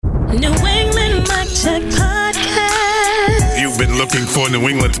New England Mic Check Podcast. You've been looking for New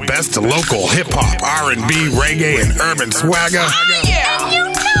England's best local hip-hop, R&B, reggae, and urban swagger? Oh, yeah. You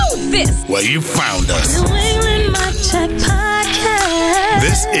know this. Well, you found us. New England Mic Check Podcast.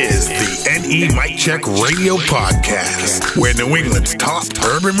 This is the NE Mic Check Radio Podcast, where New England's top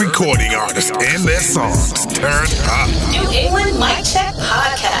urban recording artists and their songs turn up. New England Mic Check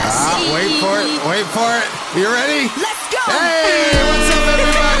Podcast. Wait for it. You ready? Let's go. Hey, what's up,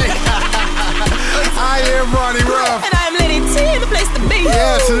 everybody? I am Ronnie Ruff. And I'm Lenny T, the place to be.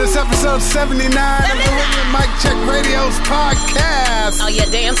 Yeah, so this episode 79 of the New England Mic Check Radio's podcast. Oh, yeah,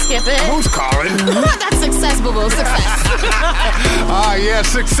 damn, skip it. Who's calling? That's success, boo-boo, success. Oh, yeah,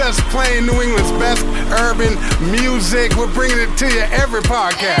 success playing New England's best urban music. We're bringing it to you every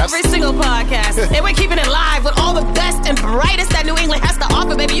podcast. Every single podcast. And we're keeping it live with all the best and brightest that New England has to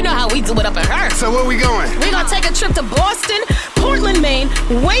offer, baby. You know how we do it up in her. So where we going? We're going to take a trip to Boston, Portland, Maine,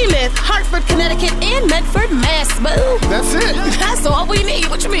 Weymouth, Hartford, Connecticut, and Medford, Mass, boo. That's it. That's all we need.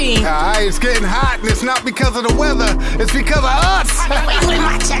 What you mean? It's getting hot, and it's not because of the weather. It's because of us. New England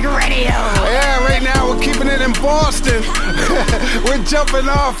Mic Check Radio. Yeah, right now we're keeping it in Boston. We're jumping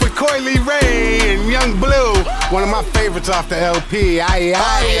off with Coily Ray and Young Blue, one of my favorites off the LP. Aye.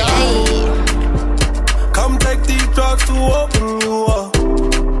 Come take these drugs to open you up.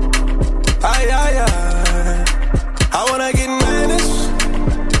 Aye. I wanna get managed.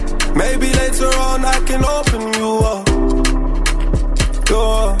 Maybe later on I can open you up.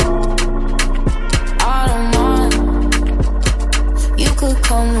 I don't mind. You could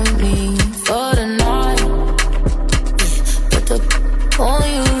come with me for the night. Yeah, but the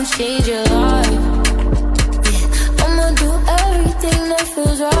point you change your life. Yeah, I'ma do everything that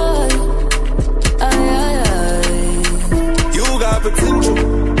feels right. Aye. You got potential.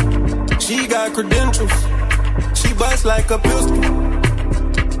 She got credentials. She busts like a pistol.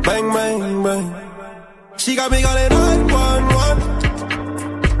 Bang, bang, bang. She got me calling 911.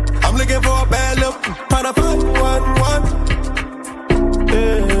 I'm looking for a bad look, tryna find one.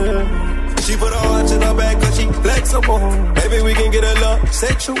 Yeah. She put her watch in her back cause she flexible. Maybe we can get a little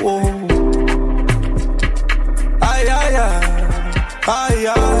sexual. Aye.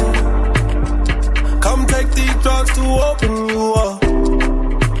 Come take these drugs to open you up.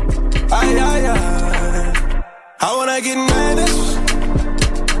 Aye. I wanna get managed.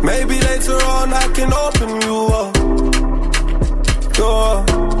 Maybe later on I can open you up.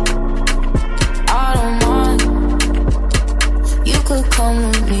 I don't mind. You could come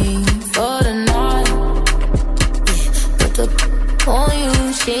with me for the night. Yeah, but the point you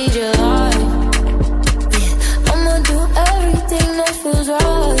change your life. Yeah, I'ma do everything that feels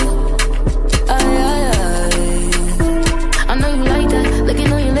right. Aye. I know you like that.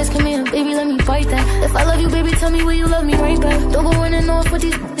 Looking on your lips, come here, baby, let me bite that. If I love you, baby, tell me will you love me right back. Don't go in and off with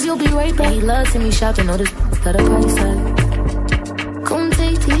these you'll be right back. He loves me shopping, know this got a price tag. Come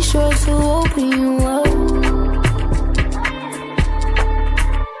take these shorts to open you up.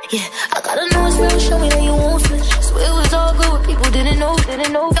 Yeah, I gotta know it's real, show me that you won't switch. Swear it was all good, but people didn't know.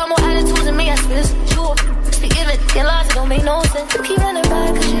 Got more attitude than me, I swear it's true. Speaking it, get lies, it don't make no sense. You keep running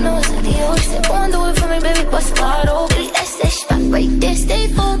back, cause you know it's in the ocean. Go and do it for me, baby, bust it wide open. Baby, that's that spot right there, stay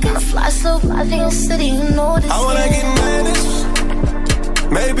focused. I fly so far, I think I'm city, you know this. I wanna get managed.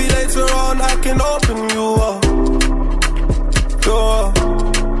 Maybe later on I can open you up.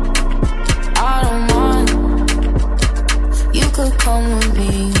 I don't mind. You could come with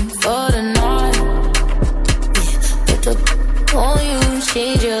me for the night. Yeah, but the point you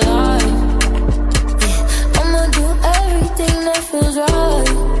change your life. Yeah, I'ma do everything that feels right.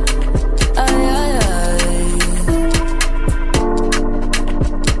 Aye.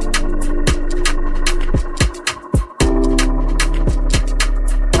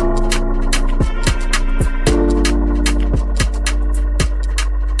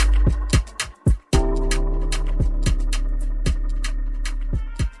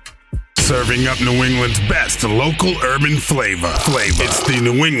 Serving up New England's best local urban flavor. It's the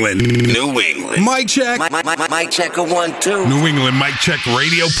New England Mic Check. Mic check a 1, 2. New England Mic Check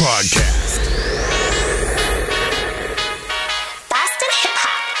Radio Podcast. Boston Hip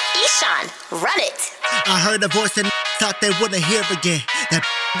Hop. Eshawn, run it. I heard a voice and thought they wouldn't hear again. That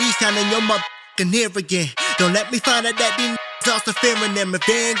Eshawn in your motherfucking ear again. Don't let me find out that these also fearing them. If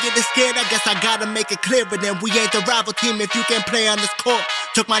they ain't getting scared, I guess I gotta make it clear with them. We ain't the rival team if you can't play on this court.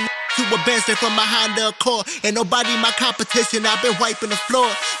 Took my to a bench from behind the court. Ain't nobody my competition, I've been wiping the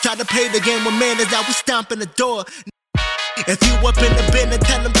floor. Try to play the game with manners, now we stomping the door. If you up in the bin and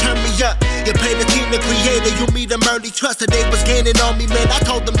tell them turn me up. You play the team, the creator, you meet them early trust. So they was gaining on me, man, I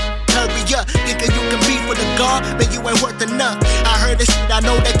told them hurry up. Thinking you can be for the guard, but you ain't worth enough. I heard this shit, I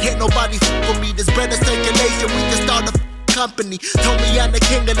know that can't nobody f with me. There's better circulation, we can start a company. Told me I'm the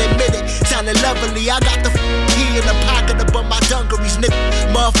king and admit it. Sounded lovely. I got the key in the pocket above my dungarees, nigga.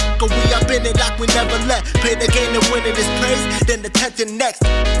 Motherfucker, we up in it like we never left. Play the game and win in this place, then the tension next.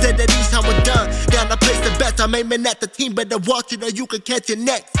 Said that each time we're done, down to place the best. I'm aiming at the team, better watch it or you can catch it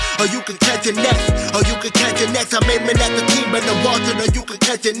next. Or you can catch it next. Or you can catch it next. I'm aiming at the team, better watch it or you can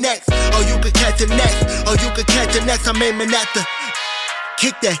catch it next. Or you can catch it next. Or you can catch it next. I'm aiming at the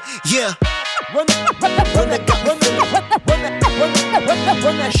kick that, yeah. Run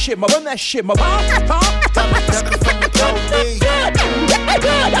that shit, ma. Run that shit, ma. Got me ducking from the police.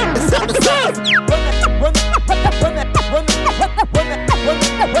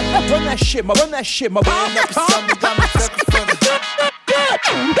 Run that shit, ma. Run that shit, ma.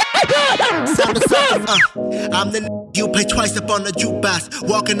 I'm the you play twice up on the jukebox.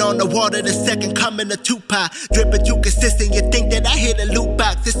 Walking on the water, the second coming to Tupac. Dripping too consistent, you think that I hit a loot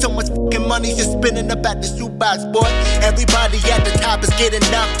box. There's so much fucking money just spinning up at the shoebox, boy. Everybody at the top is getting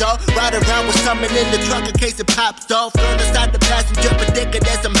knocked off. Ride around with something in the trunk in case it pops off. Girl inside the passenger, but thinking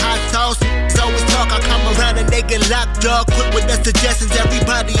there's some hot sauce. Always talk, I come around and they get locked up. Quick with the suggestions,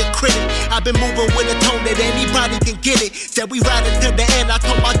 everybody a critic. I've been moving with a tone that anybody can get it. Said we ride it till the end, I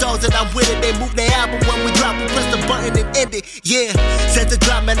told my dogs that I'm with it. They move their album when we drop, we press the button and end it. Yeah, said the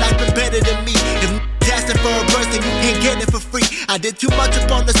drama life been better than me. If asking for a verse then you can't get it for free. I did too much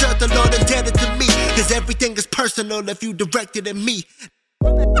upon the earth, the Lord indebted to me. Cause everything is personal if you direct it at me.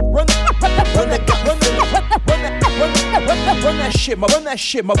 Run that shit, ma. Run that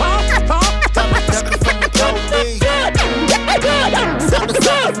shit, ma. Got me ducking from the police.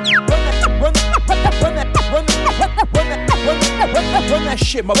 Run that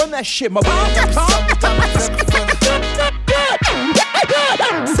shit, ma. Run that shit, ma.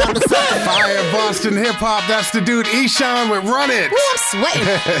 Fire Boston hip hop. That's the dude Eshawn with Run It. Ooh, I'm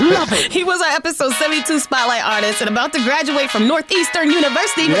sweating. Love it. He was our episode 72 Spotlight artist and about to graduate from Northeastern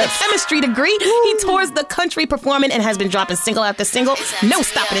University with a chemistry degree. He tours the country performing and has been dropping single after single. No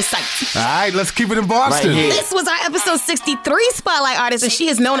stopping his sight. All right, let's keep it in Boston. Right, this was our episode 63 Spotlight artist, and she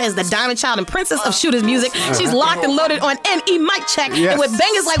is known as the Diamond Child and Princess of Shooters Music. She's locked and loaded on NE Mic Check. Yes. And with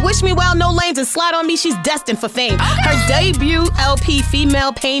bangers like Wish Me Well, No Lanes, and Slide On Me, she's destined for fame. Her debut LP,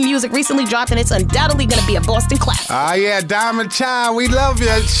 Female Pain Music, recently dropped, and it's undoubtedly going to be a Boston classic. Ah, yeah, Diamond Child, we love you.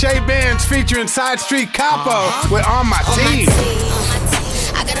 Shay Bands featuring Side Street Capo with On My Team.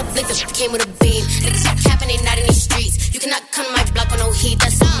 I got a blick that came with a beam. Niggas are capping, they not in these streets. You cannot come to my block with no heat,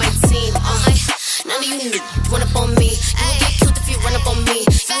 that's on my team. None of you niggas run up on me. You will get killed if you run up on me.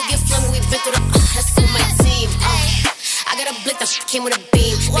 You will get flung, we've been through the, that's on my team. I got a blick that came with a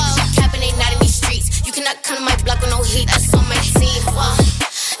beam. Niggas are capping, they not in these streets. You cannot come to my block with no heat, that's on my team.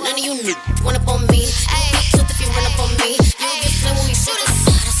 None of you niggas run up on me. You will get killed if you run up on me. You will get flung when we shoot us,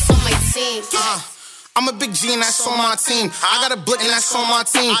 that's on my team. I'm a big G and that's on my team. I got a blick and that's on my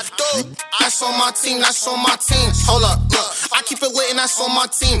team. That's on my team, that's on my team. Hold up, look, I keep it lit and that's on my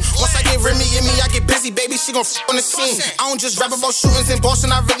team. Once I get Remy in me, I get busy, baby, she gon' f*** on the scene. I don't just rap about shootings in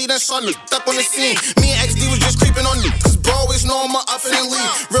Boston, I really done shot up on the scene. Me and XD was just creeping on me, cause bro always know I'm up and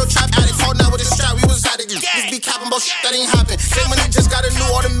leave. Real trap addict, hard now with a strap, we was at it. Just be capping about shit that ain't happen. Same money just got a new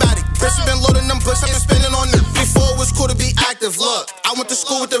automatic. Bitch, been loading them bricks, I've been spending on them. Before it was cool to be active, look, I went to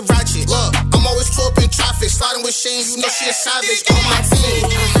school with the ratchet. Look, I'm always tore up in traffic, sliding with Shane, you know she a savage. On my team.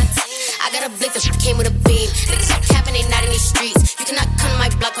 I got a blick that came with a beam. Niggas are capping, they not in these streets. You cannot come to my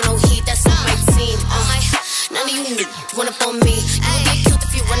block with no heat, that's on my team. None of you niggas run up on me. You will get killed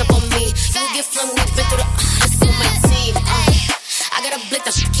if you run up on me. You will get flung, we've been through the, that's on my team. I got a blick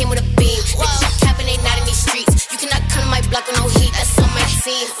that came with a beam. Niggas are capping, they not in these streets. You cannot come to my block with no heat, that's on my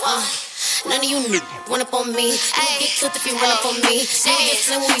team. None of you niggas run up on me. You will get killed if you run up on me. You will get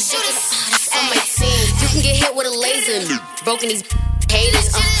flung when we shoot us, that's on my team. You can get hit with a laser, broken these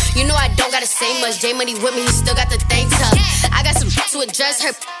haters, you know I don't gotta say much. J Money with me, he still got the thing tough. I got some to address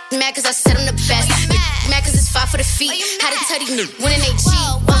her. Mad cause I said I'm the best. Mad cause it's 5 for the feet. How to tell these winning they cheat.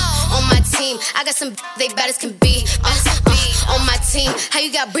 On my team, I got some they bad as can be. On my team, how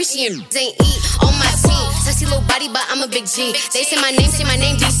you got breachy and ain't eat. On my team, sexy little body, but I'm a big G. They say my name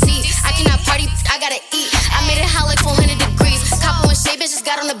DC. I cannot party, I gotta eat. I made it hot like 400 degrees. Copper and Shea bitch just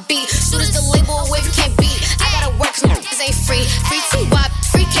got on the beat. Shooters the label, a wave you can't beat. I gotta work, cause niggas ain't free. Free T-Wop,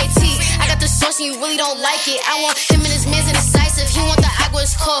 free KT. I got the sauce and you really don't like it. I want him and his mans indecisive. He want the agua,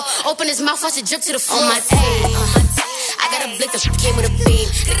 it's cold. Open his mouth, watch it drip to the floor. On my team, I got a blick that came with a beam.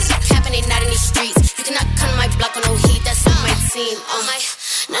 Niggas are capping, they not in these streets. You cannot come to my block with no heat, that's on my team.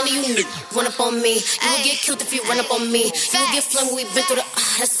 None None of you niggas run up on me. You will get killed if you run up on me. You will get flung when we been through the.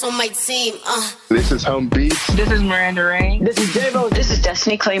 That's on my team. This is Hum Beats. This is Miranda Rain. This is Devo. This is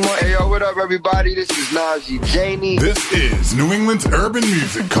Destiny Claymore. Hey yo, what up, everybody? This is Najee Janie. This is New England's urban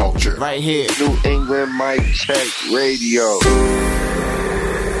music culture. Right here, New England Mic Check Radio.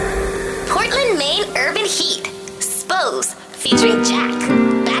 Portland, Maine Urban Heat. Spose featuring Jack.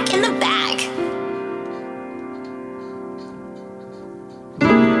 Back in the bag.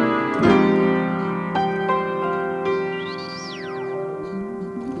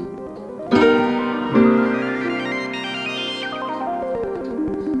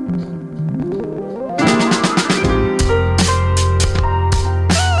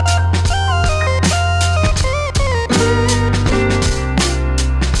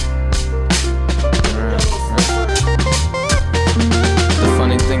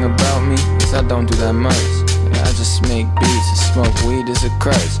 Don't do that much. I just make beats and smoke weed as a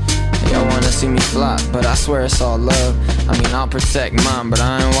crutch. Y'all wanna see me flop, but I swear it's all love. I mean, I'll protect mine, but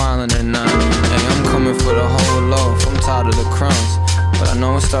I ain't wildin' or none. Hey, I'm coming for the whole loaf, I'm tired of the crumbs. But I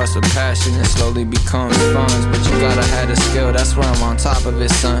know it starts with passion and slowly becomes fun. But you gotta have the skill, that's where I'm on top of it,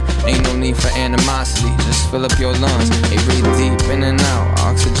 son. Ain't no need for animosity, just fill up your lungs. Hey, breathe deep in and out,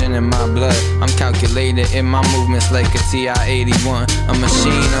 oxygen in my blood. I'm calculated in my movements like a TI-81. A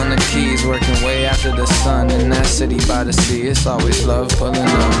machine on the keys, working way after the sun. In that city by the sea, it's always love pulling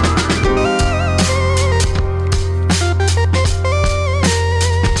up.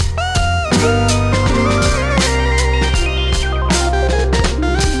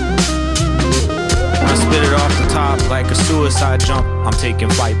 Spit it off the top like a suicide jump. I'm taking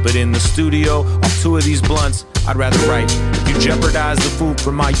flight, but in the studio, off 2 of these blunts, I'd rather write. If you jeopardize the food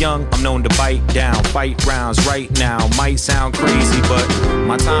for my young, I'm known to bite down, fight rounds right now. Might sound crazy, but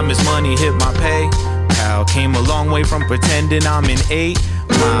my time is money, hit my pay. Pal, came a long way from pretending I'm in 8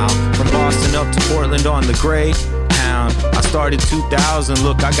 Mile. From Boston up to Portland on the Greyhound. I started 2000,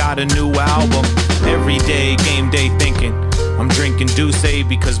 look, I got a new album. Every day, game day thinking. I'm drinking Douce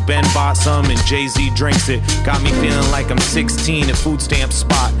because Ben bought some and Jay-Z drinks it. Got me feeling like I'm 16 at Food Stamp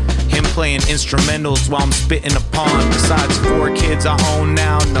Spot. Him playing instrumentals while I'm spitting a pond. Besides 4 kids I own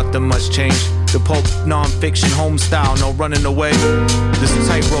now, nothing much changed. The Pope non-fiction home style, no running away. This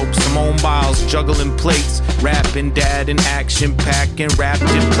tightrope, Simone Biles, juggling plates. Rapping dad in action, packing, wrapped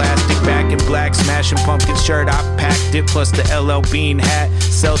in plastic, back in black, smashing pumpkin shirt, I packed it, plus the LL Bean hat,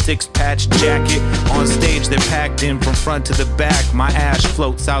 Celtics patch jacket. On stage they're packed in from front to the back. My ash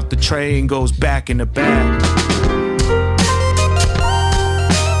floats out the tray and goes back in the bag.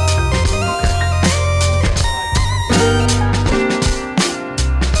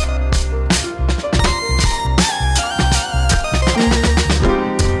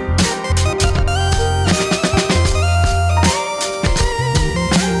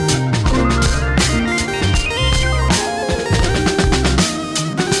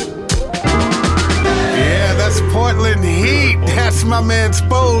 That's my man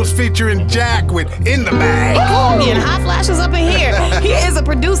Spose featuring Jack with In the Bag. Ooh, getting hot flashes up in here. He is a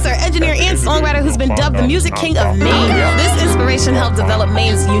producer, engineer, and songwriter who's been dubbed the music king of Maine. This inspiration helped develop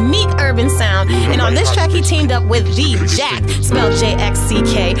Maine's unique urban sound. And on this track, he teamed up with the Jack, spelled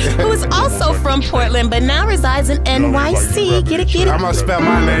J-X-C-K, who is also from Portland, but now resides in NYC. Get it, get it? I'm going to spell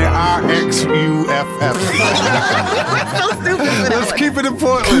my name R-X-U-F-F. So stupid. Let's keep it in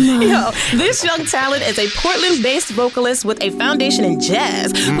Portland. Yo, this young talent is a Portland-based vocalist with a foundation in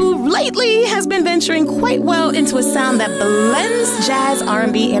jazz, who lately has been venturing quite well into a sound that blends jazz,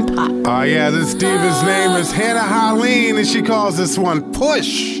 R&B, and pop. Oh yeah, this diva's name is Hannah Harleen, and she calls this one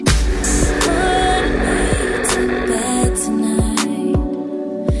Push.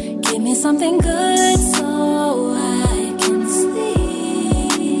 Give me something good so I can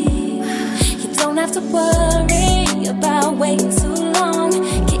sleep. You don't have to worry about waiting too long.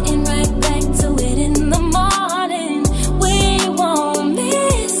 Getting right back to it in the morning. We won't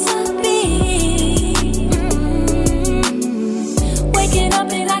miss a beat. Waking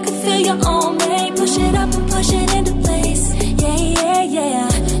up and I can feel your own way. Push it up and push it into place. Yeah, yeah, yeah.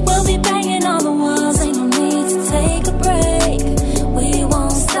 We'll be banging on the walls. Ain't no need to take a break. We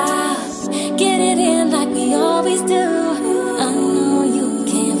won't stop. Get it in like we always do. I know you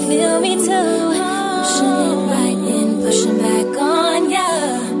can feel me too. Pushing it right in, pushing back on ya.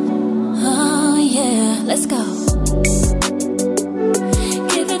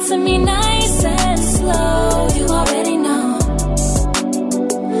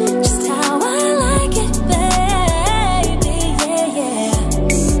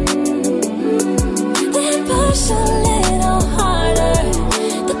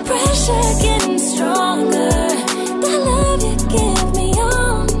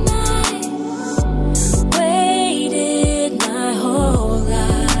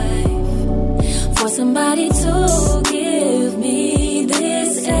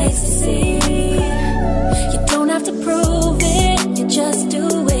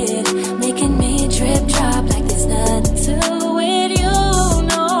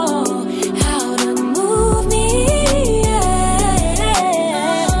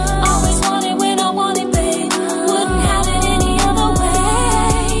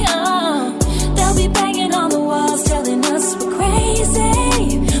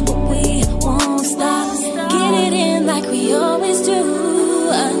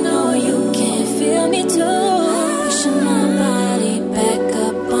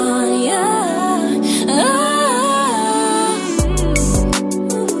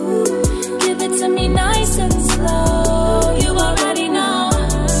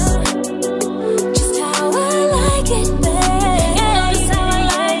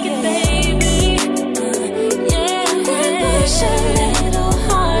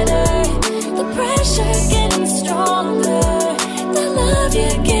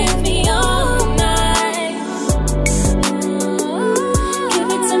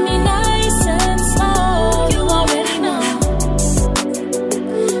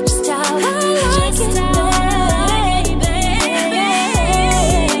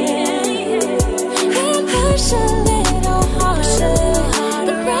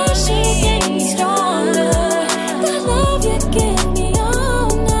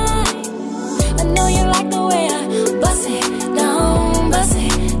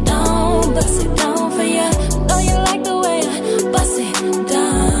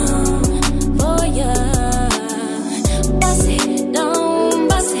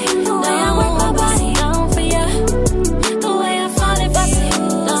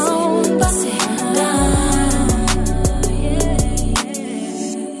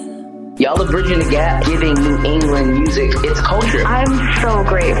 bridging the gap, giving New England music its culture. I'm so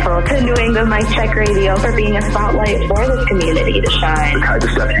grateful to New England Mic Check Radio for being a spotlight for this community to shine. The type of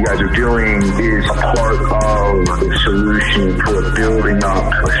stuff you guys are doing is a part of the solution for building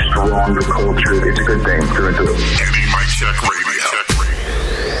up a stronger culture. It's a good thing through and through. NE Mic Check Radio.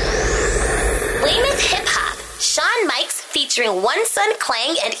 Weymouth Hip Hop. Sean Mikes featuring One Son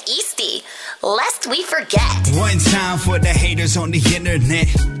Clang and Eastie. Lest we forget. One time for the haters on the internet.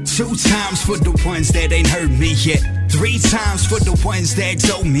 2 times for the ones that ain't heard me yet. 3 times for the ones that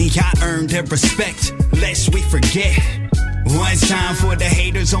told me I earned their respect. Lest we forget. 1 time for the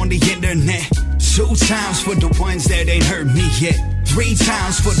haters on the internet. 2 times for the ones that ain't heard me yet. 3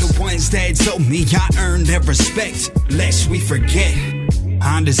 times for the ones that told me I earned their respect. Lest we forget.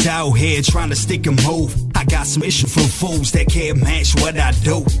 I'm just out here trying to stick and move. I got some issue for fools that can't match what I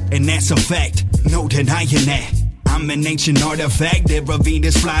do. And that's a fact, no denying that. I'm an ancient artifact, there a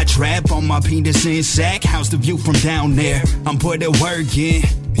Venus flytrap on my penis and sack. How's the view from down there? I'm putting work in.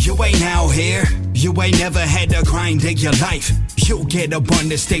 You ain't out here, you ain't never had a grind in your life. You get up on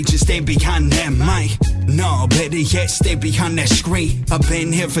the stage and stay behind that mic. No, better yet, stay behind that screen. I've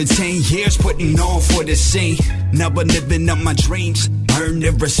been here for 10 years, putting on for the scene. Never living up my dreams.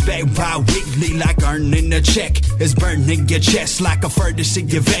 Earning respect bi-weekly like earning a check. It's burning your chest like a furnace in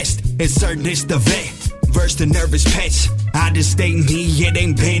your vest. It's certain it's the vet. Verse the nervous pets. I just ain't me, it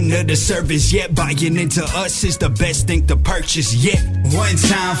ain't been to the service yet. Buying into us is the best thing to purchase yet. 1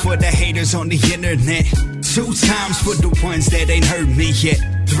 time for the haters on the internet. 2 times for the ones that ain't heard me yet.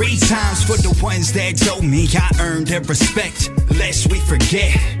 3 times for the ones that told me I earned their respect. Lest we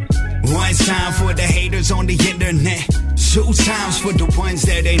forget. 1 time for the haters on the internet. 2 times for the ones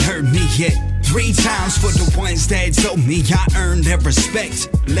that ain't heard me yet. 3 times for the ones that told me I earned their respect.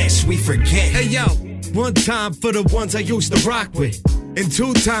 Lest we forget. Hey yo, 1 time for the ones I used to rock with. And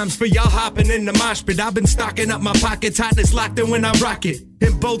 2 times for y'all hopping in the mosh pit. I've been stocking up my pockets, hot it's locked in when I rock it.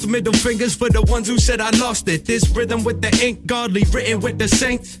 And both middle fingers for the ones who said I lost it. This rhythm with the ink, godly written with the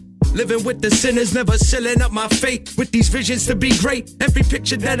saints. Living with the sinners, never sealing up my fate. With these visions to be great, every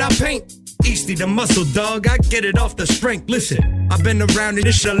picture that I paint. Eastie the muscle dog, I get it off the strength. Listen, I've been around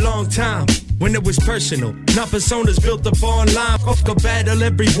this shit a long time. When it was personal, now personas built up online. Off the battle,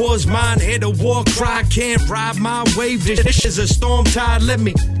 every war's mine. Hear the war cry, can't ride my wave. This is a storm tide, let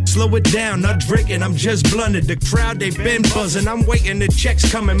me slow it down. Not drinking, I'm just blunted. The crowd, they been buzzing. I'm waiting, the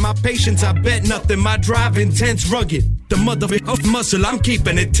checks coming. My patience, I bet nothing. My drive intense, rugged. The motherfucker muscle, I'm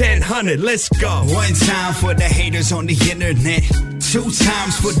keeping it 10-100. Let's go. 1 time for the haters on the internet. 2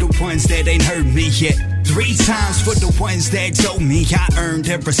 times for the ones that ain't heard me yet. 3 times for the ones that told me I earned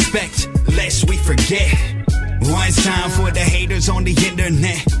their respect. Lest we forget. 1 time for the haters on the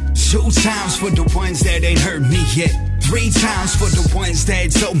internet. 2 times for the ones that ain't heard me yet. 3 times for the ones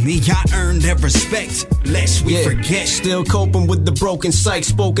that told me I earned their respect. Lest we forget. Still coping with the broken psych,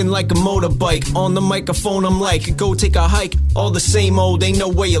 spoken like a motorbike. On the microphone I'm like, go take a hike. All the same old, ain't no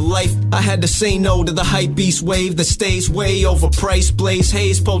way of life. I had to say no to the hype beast wave that stays way overpriced. Blaze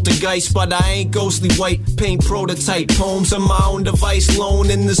haze, poltergeist, but I ain't ghostly white. Paint prototype poems on my own device. Lone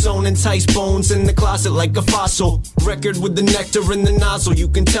in the zone, entice bones in the closet like a fossil. Record with the nectar in the nozzle. You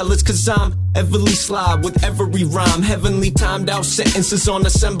can tell it's cause I'm everly sly with every rhyme. Heavenly timed out sentences on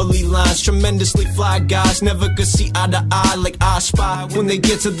assembly lines. Tremendously fly guys, never could see eye to eye like I Spy. When they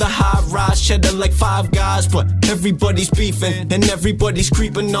get to the high rise, cheddar like 5 guys. But everybody's beefing and everybody's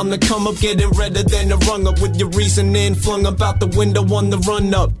creeping on the come up. Getting redder than a rung up with your reasoning. Flung about the window on the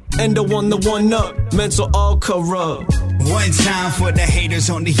run up. Endo on the 1 up, mental all corrupt. 1 time for the haters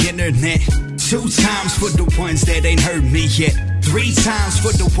on the internet. 2 times for the ones that ain't heard me yet. 3 times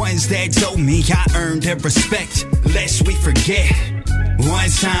for the ones that told me I earned their respect. Lest we forget. 1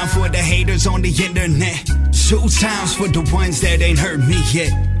 time for the haters on the internet. 2 times for the ones that ain't heard me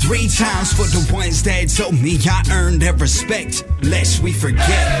yet. 3 times for the ones that told me I earned their respect. Lest we forget.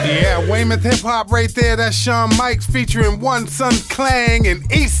 Yeah, Weymouth Hip Hop right there. That's Sean Mikes featuring One Son Clang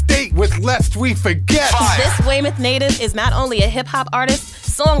and Eastie with Lest We Forget. This Weymouth native is not only a hip hop artist,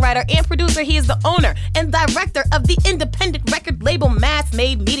 songwriter, and producer, he is the owner and director of the independent record label Mass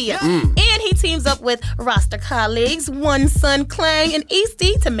Made Media. And he teams up with roster colleagues One Son Clang and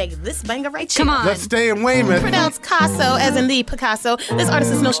Eastie to make this banger right here. Come on. Let's stay in Weymouth. Pronounced Casso, as in the Picasso. This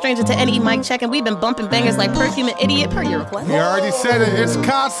artist is no stranger to NE Mic Check, and we've been bumping bangers like Perfume and Idiot per your request. You already said it. It's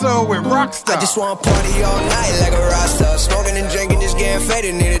Casso with Rockstar. I just want to party all night like a rockstar. Smoking and drinking, just getting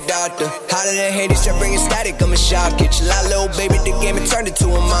faded, need a doctor. Hotter than Hades, try bringing static, I'm a shock. Get you lot, little baby, the game and turned it to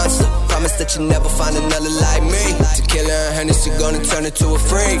a monster. Promise that you never find another like me. Tequila and Hennessy gonna turn it to a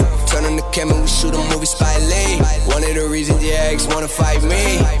freak. Turn on the camera camera, we shoot a movie, Spike Lee. One of the reasons your ex wanna fight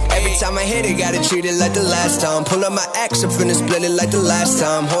me. Every time I hit it, gotta treat it like the last time. Pull up my axe, I'm finna split it like the last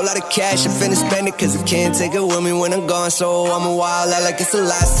time. Whole lot of cash, I'm finna spend it, cause I can't take it with me when I'm gone. So I'm a wild out like it's the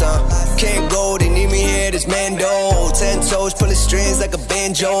last time. Can't go, they need me here, this Mando. 10 toes, pulling strings like a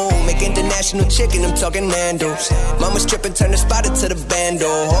banjo. Make international chicken, I'm talking Nando's. Mama's tripping, turn the spotter to the bando.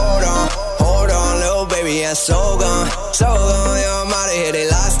 Hold on, little baby, I'm so gone. So gone, yeah, I'm out of here, they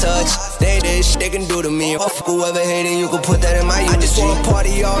lost touch. They did shit they can do to me. Oh, fuck whoever hated, you can put that in my eulogy. I just wanna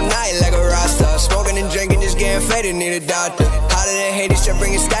party all night like a rockstar. Smoking and drinking, just getting faded, need a doctor. Hotter than Hades, just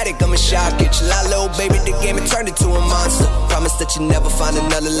bringing static, I'ma shock it. Chill out, little baby, the game and turned into a monster. Promise that you never find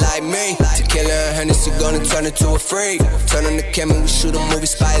another like me. Tequila and Hennessy gonna turn into a freak. Turn on the camera, we shoot a movie,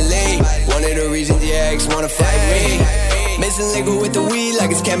 Spike Lee. One of the reasons your ex wanna fight me. Mixing liquor with the weed like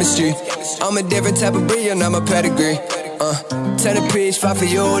it's chemistry. I'm a different type of breed, you're not my pedigree. 10 a piece, 5 for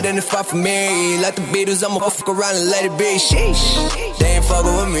you, then it's 5 for me. Like the Beatles, I'ma fuck around and let it be. Sheesh, they ain't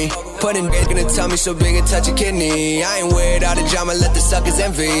fucking with me. Putting dick in the tummy so big it touch a kidney. I ain't worried all the drama, let the suckers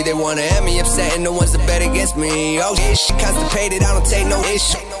envy. They wanna have me upsetting the ones that bet against me. Oh shit, constipated, I don't take no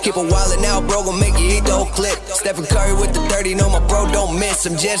issue. Keep a wallet now, bro, gon' make you eat the whole clip. Stephen Curry with the 30, no, my bro don't miss.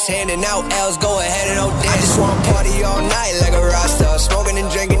 I'm just handing out L's, go ahead and no dance. I just wanna party all night like a rockstar. Smoking and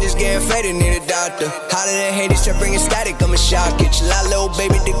drinking, just getting faded, need a doctor. Hotter than Hades, try bringing static, I'ma shock it. Chill out, little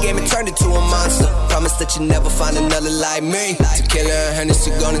baby, the game and turned into a monster. Promise that you never find another like me. Tequila and Hennessy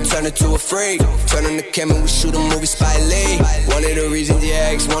gonna turn into a freak. Turn on the camera, we shoot a movie, Spike Lee. One of the reasons your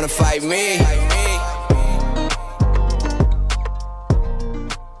ex wanna fight me.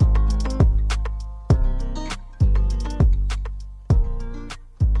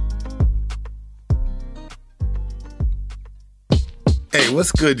 Hey,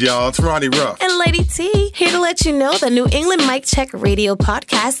 what's good, y'all? It's Ronnie Ruff. And Lady T, here to let you know the New England Mic Check Radio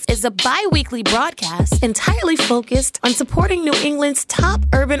Podcast is a bi-weekly broadcast entirely focused on supporting New England's top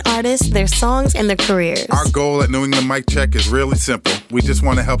urban artists, their songs, and their careers. Our goal at New England Mic Check is really simple. We just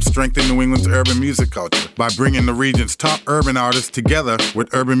want to help strengthen New England's urban music culture by bringing the region's top urban artists together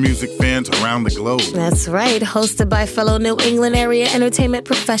with urban music fans around the globe. That's right. Hosted by fellow New England area entertainment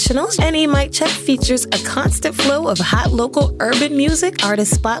professionals, NE Mic Check features a constant flow of hot local urban music,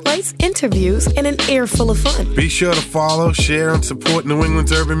 artist spotlights, interviews, and an ear full of fun. Be sure to follow, share, and support New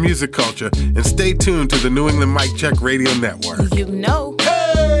England's urban music culture, and stay tuned to the New England Mic Check Radio Network. You know.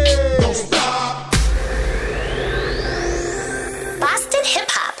 Hey! Don't stop! Boston Hip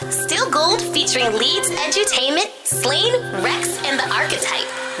Hop, Still Gold featuring Leeds Edutainment, Slain, Rex, and The Archetype.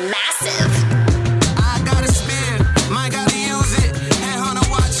 Massive.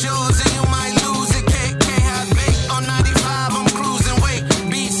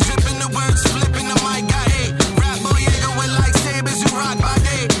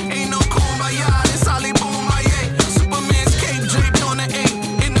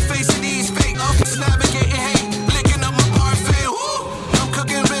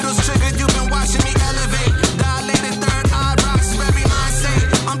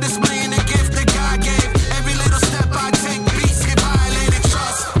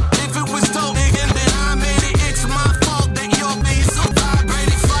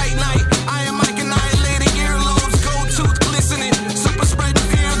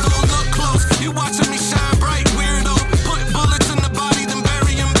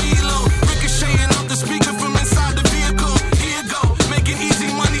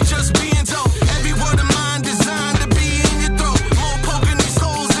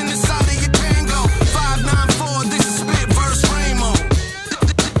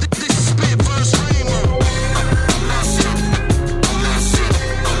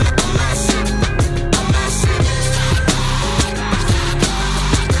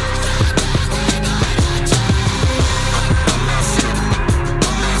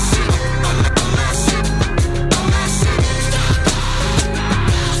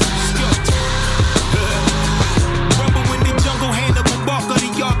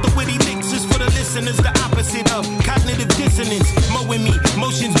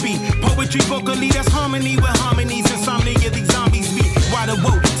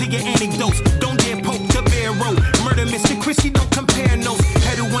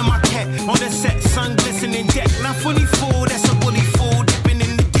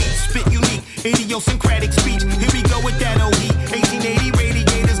 Idiosyncratic speech, here we go with that OE. 1880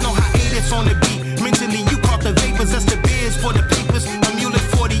 radiators, no hiatus on the beat. Mentally, you caught the vapors, that's the biz for the papers. A mule at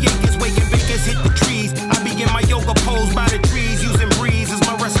 40 acres, waking bakers hit the trees. I begin my yoga pose by the trees, using breeze as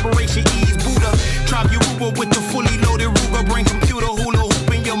my respiration ease. Buddha, drop Yoruba with the fully loaded Ruger. Brain computer, hula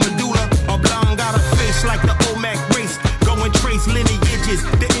hoop in your medulla. Oblong got a face like the Olmec race. Go and trace lineages,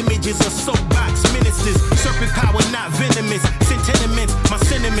 the image images of soapbox ministers. Serpent power, not venomous. Sentiments, my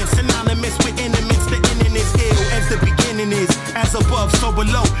sentiments synonymous with intimates. The ending is ill as the beginning is. As above, so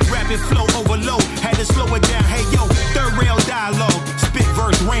below. Rapid flow overload. Had to slow it down. Hey yo, third rail dialogue. Spit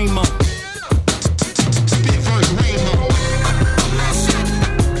verse rainbow. Spit verse rainbow.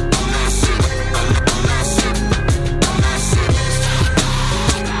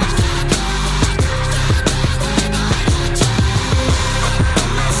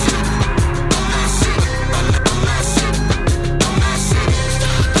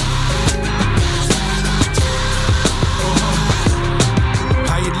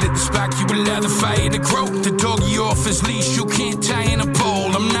 Allow the fire to grow. The doggy off his leash, you can't tie in a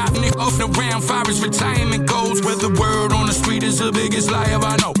pole. I'm not off the round, far as retirement goes. Where the word on the street is the biggest liar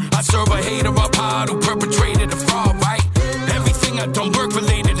I know. I serve a hater up hard who perpetrated a fraud, right? Everything I don't work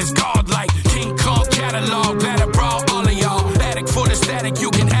related is godlike. King Kong catalog, batter brawl, all of y'all. Attic for the static, you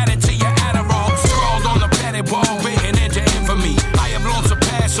can add it to your Adderall. Scrawled on the padded wall, written into infamy. I have lost a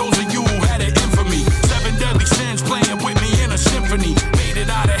past, those of you who had it infamy. 7 deadly sins playing with me in a symphony. Made it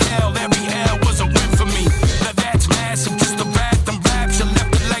out of hell, every L was a win for me. Now that's massive, just a random rapture.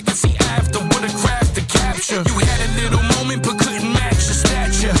 Left a legacy after, what a craft to capture. You had a little moment but couldn't match your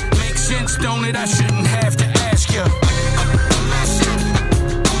stature. Makes sense, don't it? I shouldn't have to ask you.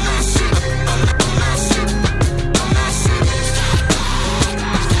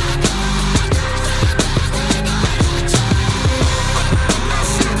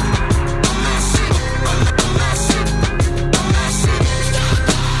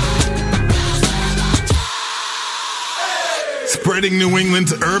 Spreading New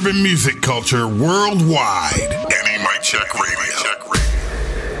England's urban music culture worldwide. Any Mic Check Radio.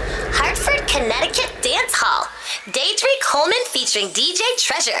 Hartford, Connecticut Dance Hall. Daedry Coleman featuring DJ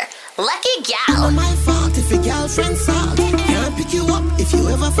Treasure. Lucky Gal. Not my fault if your girlfriend salt. Can't pick you up if you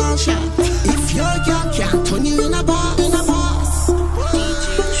ever fall short. If your girl can't turn you in a boss. DJ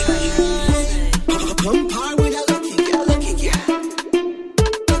Treasure. Come par with a lucky girl, lucky girl.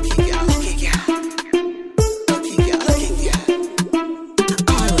 Lucky girl, lucky girl. Lucky girl, lucky girl.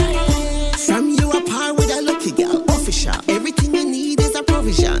 Alright. From you a par with a lucky girl, official. Everything you need is a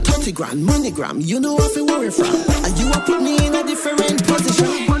provision. 30 grand, money gram, you know what to worry from. And you a put me in a different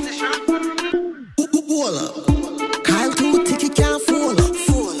position. Hold up. Kyle 2 ticket can't fall up.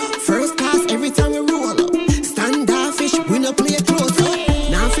 First class every time we roll up. Standoffish, we no play close up.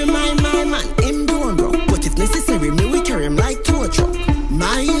 Now for my man, him doing bro. But if necessary, me we carry him like tow truck.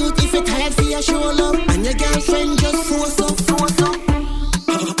 My youth, if you're tired for your show love, and your girlfriend just force up.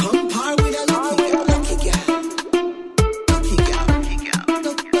 Come par with a lucky girl, lucky girl. Lucky girl, lucky girl.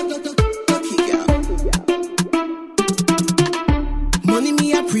 Lucky girl. Money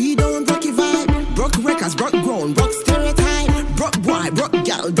me a pre-down, rocky vibe. Broke records, broke ground, broke stereotype. Broke boy, broke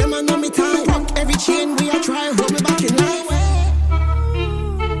gal, them a know me time. Broke every chain we a try, hold me back in life.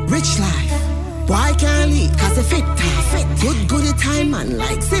 Rich life, boy can't lead, cause they fit tight. Good time man,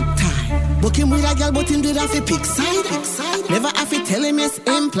 like zip tie. Book him with a gal, but him did have to pick side. Never have to tell him it's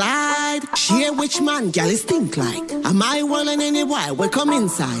implied. Share which man gal is think like. Am I one and any boy will come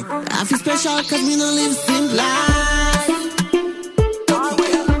inside. I feel special cause we don't live simple life.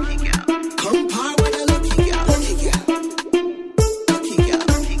 Come par with a lucky girl, lucky girl. Lucky girl,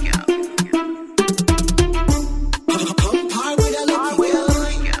 lucky girl. Come par with a lucky girl,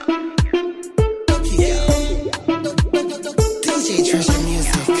 lucky girl. DJ Treasure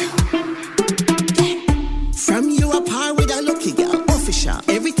Music. From you a par with a lucky girl, official.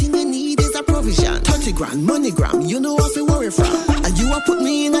 Everything you need is a provision. 30 grand, money gram, you know what to worry from. And you a put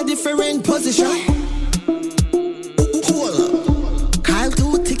me in a different position. Hold up. Kyle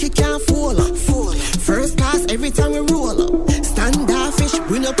 2 ticket can't fall up. First class every time we roll up. Standoffish,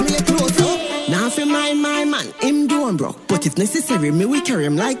 we no play close up. Now for my man, him doing broke. But if necessary, me we carry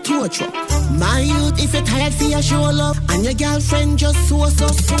him like tow truck. My youth, if you're tired for your show love, and your girlfriend just force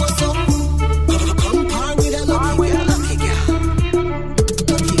up. Come par with a lucky girl, lucky girl.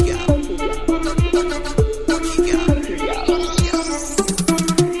 Lucky girl. Lucky girl.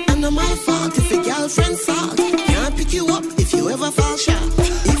 And not my fault if your girlfriend salt. Can't pick you up if you ever fall short.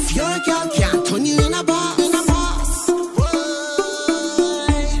 If your girl can't turn you in a boss.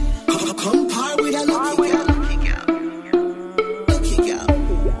 Come par with a lucky girl, lucky girl. Lucky girl.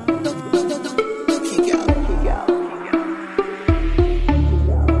 Lucky girl.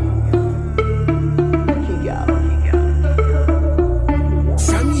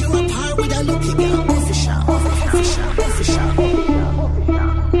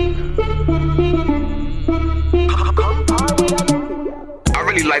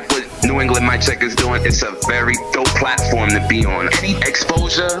 New England Mic Check is doing, it's a very dope platform to be on. Any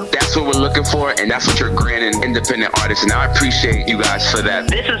exposure, that's what we're looking for, and that's what you're granting independent artists, and I appreciate you guys for that.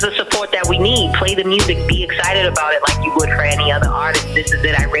 This is the support that we need. Play the music, be excited about it like you would for any other artist. This is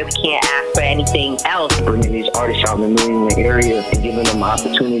it. I really can't ask for anything else. Bringing these artists out in the New England area and giving them an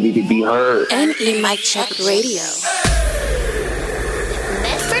opportunity to be heard. NE Mic Check Radio.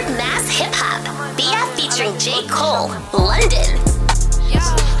 Medford Mass Hip Hop. BF featuring J. Cole. London.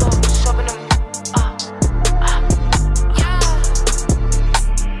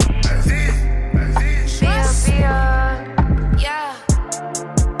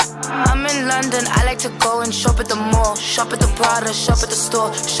 I'm in London, I like to go and shop at the mall. Shop at the Prada, shop at the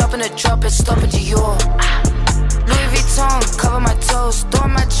store. Shop in the drop and stop at Dior. Louis Vuitton, cover my toes. Throw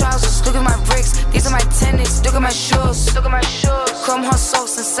on my trousers, look at my bricks. These are my tennis, look at my shoes. Look at my shoes. Chrome hot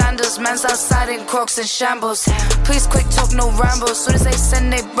socks and sandals. Man's outside in Crocs and shambles. Please quick talk, no rambles. Soon as they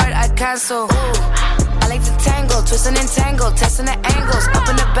send they bread, I cancel. I like to tangle, twist and entangle. Testing the angles, up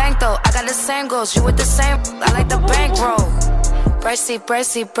in the bank though. I got the same goals, you with the same. I like the bankroll.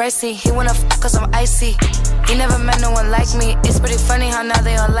 Pricey, he wanna f*** cause I'm icy. He never met no one like me. It's pretty funny how now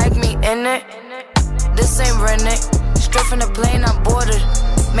they all like me, innit? This ain't rented. Straight from the plane, I'm boarded.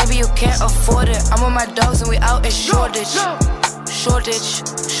 Maybe you can't afford it. I'm with my dogs and we out in shortage.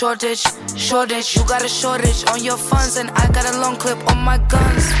 You got a shortage on your funds and I got a long clip on my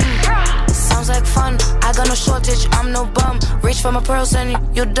guns. Sounds like fun, I got no shortage, I'm no bum. Reach for my pearls and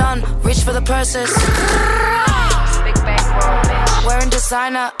you're done. Reach for the purses. Big bankroll, bitch. Wearing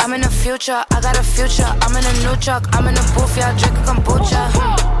designer, I'm in the future. I got a future, I'm in a new truck. I'm in a booth, yeah, drinking kombucha.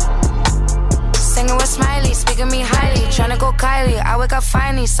 Singing with Smiley, speaking me highly. Tryna go Kylie, I wake up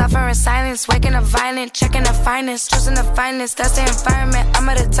finally. Suffer in silence, waking up violent. Checking the finest, choosing the finest. That's the environment, I'm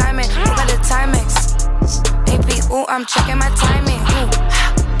at the timing. Look at the Timex. AP, ooh, I'm checking my timing.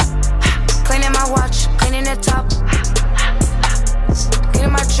 Cleaning my watch, cleaning the top.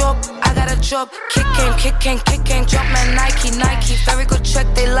 Getting my job, I got a job. Kick game, jump man, Nike. Very good check,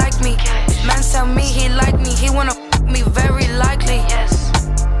 they like me. Man tell me he like me, he wanna f*** me very likely. Yes.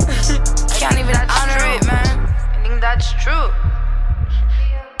 Can't even honor it, man. I think that's true.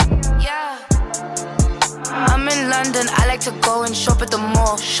 Yeah. I'm in London, I like to go and shop at the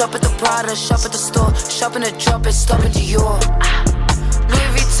mall. Shop at the Prada, shop at the store. Shop in the drop and stop at Dior. Louis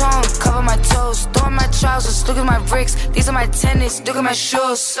Vuitton, cover my toes. Throw on my trousers, look at my bricks. These are my tennis, look at my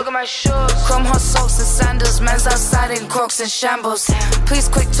shoes. Look at my shoes. Chrome hot socks and sandals. Man's outside in Crocs and shambles. Please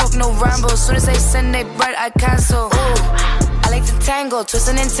quick talk, no rambles. Soon as they send they bread, I cancel. I like to tangle, twist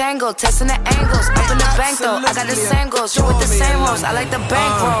and entangle. Testing the angles, up in the bank though. I got the same goals, you with the same hoes. I like the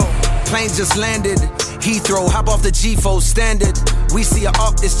bankroll. Plane just landed, Heathrow, hop off the G4 standard. We see her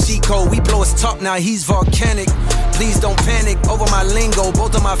up, this G-code. We blow his top, now he's volcanic. Please don't panic, over my lingo.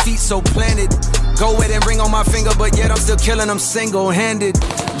 Both of my feet so planted. Go with and ring on my finger, but yet I'm still killing them single-handed.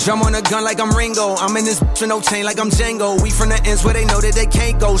 Drum on a gun like I'm Ringo. I'm in this with no chain like I'm Django. We from the ends where they know that they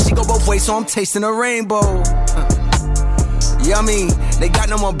can't go. She go both ways, so I'm tasting a rainbow. Yummy, they got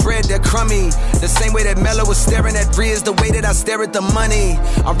no more bread, they're crummy. The same way that Mello was staring at Riz, the way that I stare at the money.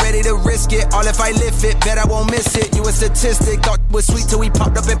 I'm ready to risk it, all if I lift it, bet I won't miss it. You a statistic, thought it was sweet till we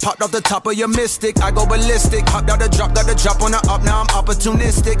popped up and popped off the top of your mystic. I go ballistic, hopped out the drop, got the drop on the up, now I'm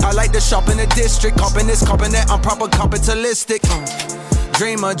opportunistic. I like to shop in the district, copping this, copping that, I'm proper capitalistic.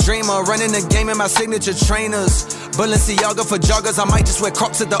 Dreamer, running the game in my signature trainers. Balenciaga for joggers, I might just wear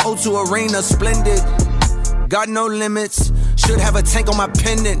Crocs at the O2 Arena, splendid. Got no limits, should have a tank on my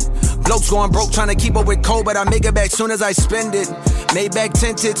pendant. Blokes going broke trying to keep up with Cole, but I make it back soon as I spend it. Maybach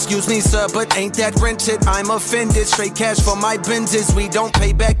tinted, excuse me sir, but ain't that rented? I'm offended, straight cash for my Benzes. We don't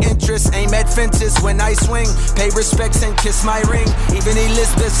pay back interest, aim at fences when I swing. Pay respects and kiss my ring. Even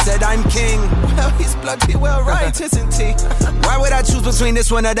Elizabeth said I'm king. Well, he's bloody well right, isn't he? Why would I choose between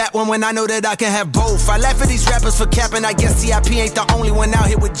this one or that one when I know that I can have both? I laugh at these rappers for capping, I guess CIP ain't the only one out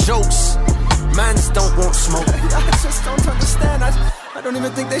here with jokes. Mans don't want smoke. I just don't understand. I don't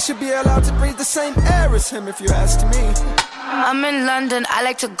even think they should be allowed to breathe the same air as him, if you ask me. I'm in London, I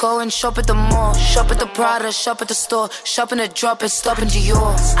like to go and shop at the mall. Shop at the Prada, shop at the store. Shop in the drop and stop in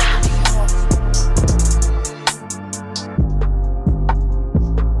Dior.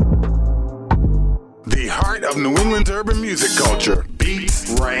 The heart of New England's urban music culture beats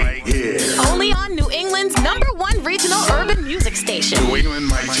right here. Only on New England's #1 regional urban music station. New England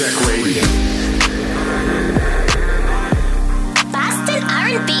Mic Check Radio. Boston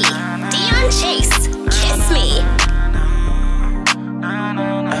R&B, Dion Chase, Kiss Me.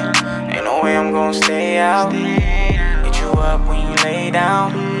 Ain't no way I'm gonna stay out. Hit you up when you lay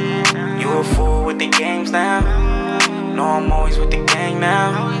down. You a fool with the games now. No, I'm always with the gang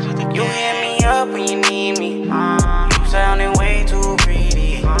now. You hit me up when you need me. You sounding way too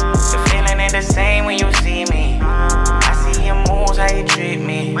greedy. The feeling ain't the same when you see me. I see your moves, how you treat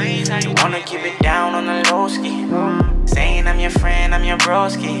me. You wanna keep it down on the low ski. Saying I'm your friend, I'm your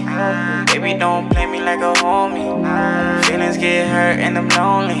broski. Baby, don't play me like a homie. Feelings get hurt and I'm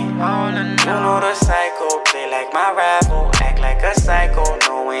lonely. You know the cycle, play like my rival, act like a psycho,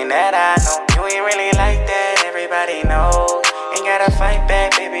 knowing that I know you ain't really like that. Everybody knows. Ain't gotta fight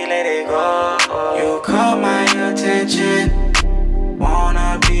back, baby, let it go. You caught my attention.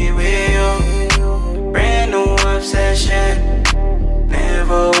 Wanna be with you. Brand new obsession.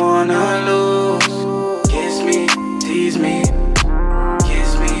 Never wanna lose. Kiss me, tease me.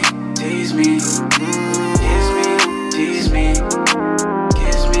 Kiss me, tease me. Kiss me, tease me.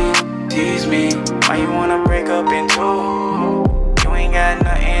 Kiss me, tease me. Why you wanna break up in two? You ain't got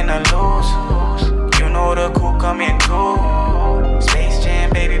nothing to lose. You know the cool coming too. Space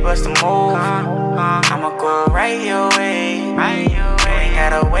Jam, baby, bust a move. I'ma go right your way. You ain't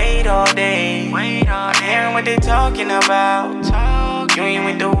gotta wait all day. I'm hearing what they talking about. You ain't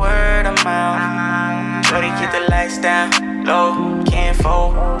with the word of mouth. Shorty, keep the lights down low, can't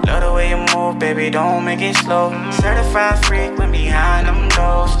fold. Love the way you move, baby, don't make it slow. Certified freak when behind them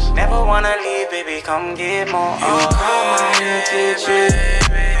doors. Never wanna leave, baby, come get more. You caught my attention.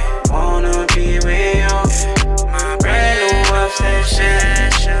 Wanna be with you. My brand new obsession.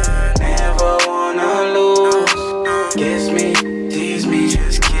 Never wanna lose. Kiss me, tease me,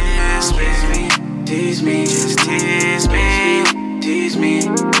 just kiss me. Tease me, just tease me. Tease me,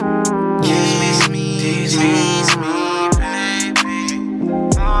 kiss me, tease me.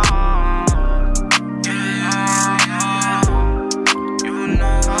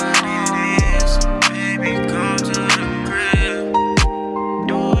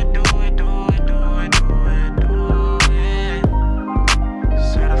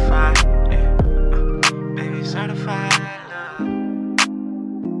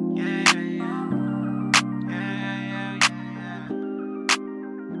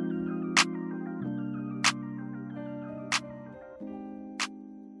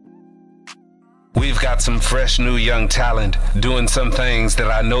 We've got some fresh new young talent doing some things that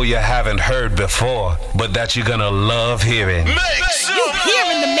I know you haven't heard before, but that you're gonna love hearing. You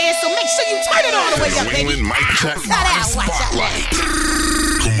hearing the man, so make sure you turn it all the way up, baby.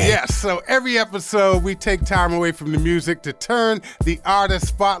 Yes, so every episode we take time away from the music to turn the artist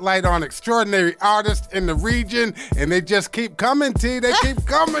spotlight on extraordinary artists in the region, and they just keep coming, T. They keep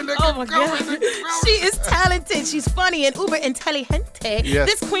coming. They keep coming. She is talented. She's funny and uber intelligente. Yes.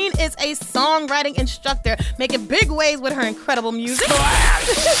 This queen is a songwriting instructor, making big waves with her incredible music.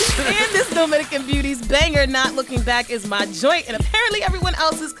 And this Dominican beauty's banger, Not Looking Back, is my joint, and apparently everyone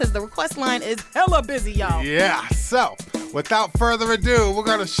else's, because the request line is hella busy, y'all. Yeah, so without further ado, we're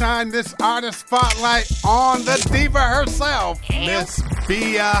gonna shine this artist spotlight on the diva herself, Miss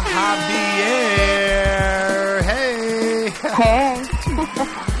Bia Javier. Hey. Hey.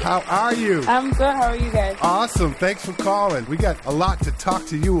 How are you? I'm good. How are you guys? Awesome. Thanks for calling. We got a lot to talk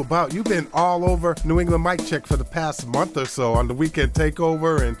to you about. You've been all over New England Mic Check for the past month or so on the Weekend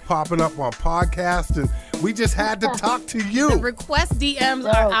Takeover and popping up on podcasts, and we just had to talk to you. The request DMs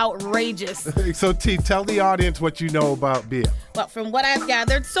are outrageous. So, T, tell the audience what you know about Bia. Well, from what I've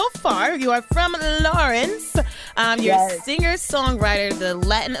gathered so far, you are from Lawrence. You're a singer-songwriter. The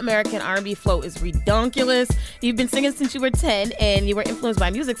Latin American R&B flow is redonkulous. You've been singing since you were 10, and you were influenced by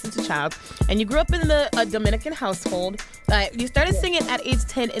music since a child. And you grew up in a Dominican household. You started singing at age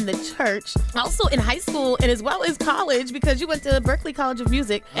 10 in the church, also in high school, and as well as college, because you went to Berklee College of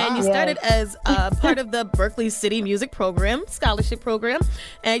Music, and you started as part of the Berklee City Music Program, scholarship program,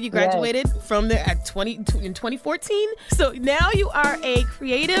 and you graduated from there in 2014. So now you are a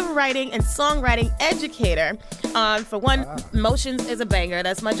creative writing and songwriting educator. For one, Motions is a banger.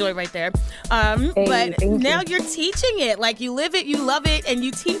 That's my joy right there. But now you're teaching it. Like, you live it, you love it, and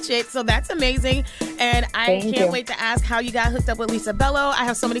you teach it. So that's amazing. And I can't wait to ask how you got hooked up with Lisa Bello. I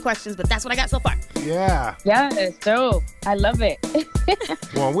have so many questions, but that's what I got so far. Yeah. Yeah, it's dope. I love it.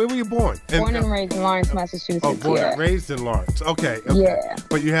 Well, where were you born? Born and raised in Lawrence, Massachusetts. Oh, born and raised in Lawrence. Okay. Yeah.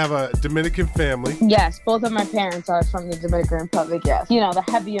 But you have a Dominican family. Yes, both of my parents are from the Dominican Republic, yes. You know, the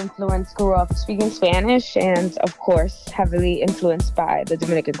heavy influence, grew up speaking Spanish, and of course, heavily influenced by the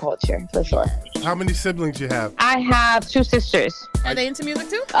Dominican culture, for sure. How many siblings you have? I have 2 sisters. Are they into music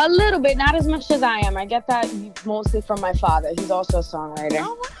too? A little bit, not as much as I am. I get that mostly from my father. He's also a songwriter.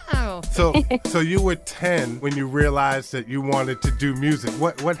 Oh, wow. So you were 10 when you realized that you wanted to do music.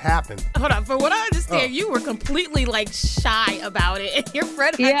 What happened? Hold on. For what I understand, you were completely like shy about it, and your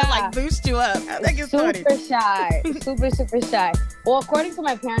friend had to like boost you up. I think it's funny. Super shy. Super shy. Well, according to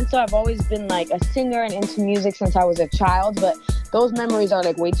my parents, though, I've always been like a singer and into music since I was a child, but those memories are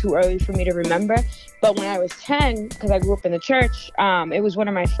like way too early for me to remember. But when I was 10, because I grew up in the church, it was one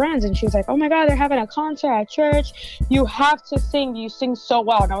of my friends, and she was like, oh my God, they're having a concert at church. You have to sing. You sing so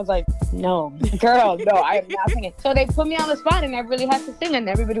well. And I was like, no, girl, no, I am not singing. So they put me on the spot, and I really had to sing. And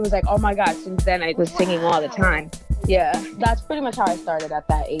everybody was like, oh my God. Since then, I was singing all the time. Yeah, that's pretty much how I started at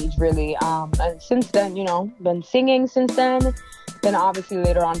that age, really. And since then, been singing since then. Then obviously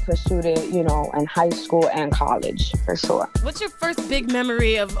later on pursued it, in high school and college, for sure. What's your first big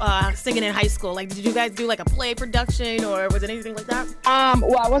memory of singing in high school? Like, did you guys do like a play production, or was it anything like that?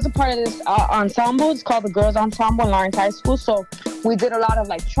 Well, I was a part of this ensemble. It's called the Girls Ensemble in Lawrence High School. So we did a lot of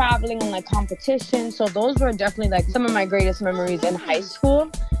like traveling and like competition. So those were definitely like some of my greatest memories in high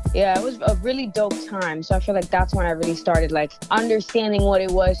school. Yeah, it was a really dope time. So I feel like that's when I really started like understanding what it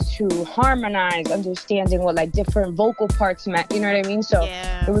was to harmonize, understanding what like different vocal parts meant. You know what I mean? So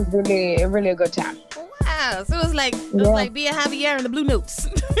it was really a good time. Wow. So it was like being Javier and the Blue Notes.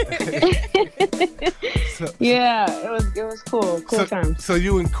 Yeah, it was cool time. So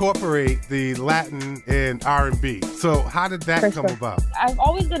you incorporate the Latin and R&B. So how did that come about? I've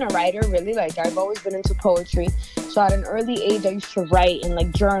always been a writer, really. Like I've always been into poetry. So at an early age, I used to write and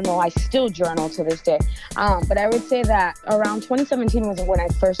like journal. I still journal to this day. But I would say that around 2017 was when I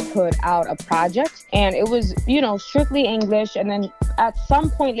first put out a project, and it was, strictly English. And then at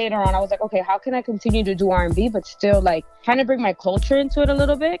some point later on, I was like, okay, how can I continue to do R&B, but still like kind of bring my culture into it a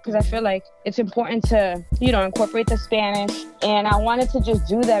little bit? Because I feel like it's important to, incorporate the Spanish. And I wanted to just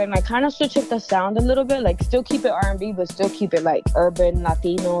do that. And I kind of switch up the sound a little bit, like still keep it R&B, but still keep it like urban,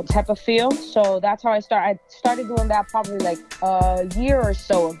 Latino type of feel. So that's how I started doing that probably like a year or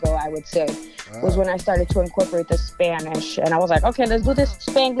so ago, I would say, was when I started to incorporate the Spanish. And I was like, okay, let's do this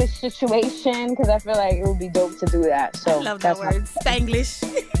Spanglish situation, because I feel like it would be dope to do that. So I love that word, Spanglish.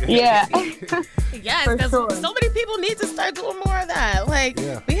 Yeah. Yes, because so many people need to start doing more of that. Like,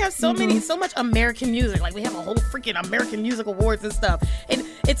 we have so much American music. Like, we have a whole freaking American Music Awards and stuff. And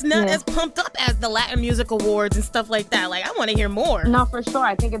it's not as pumped up as the Latin Music Awards and stuff like that. Like, I want to hear more. No, for sure.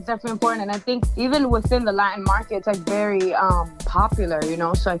 I think it's definitely important. And I think even within the Latin market, it's like very popular,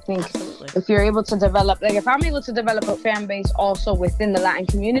 So I think if you're able to develop, like if I'm able to develop a fan base also within the Latin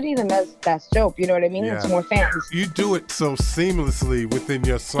community, then that's dope. You know what I mean? It's more fans. You do it so seamlessly within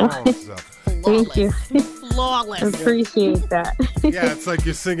your songs. Thank you. Flawless. Appreciate that. Yeah, it's like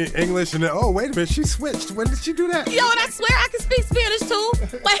you're singing English and then, oh, wait a minute, she switched. When did she do that? Yo, and I swear I can speak Spanish too.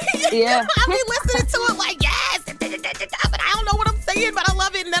 Like, I be listening to it like, yes, but I don't know what I'm saying, but I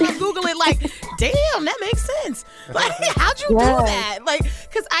love it. And then I Google it like, damn, that makes sense. Like, how'd you do that? Like,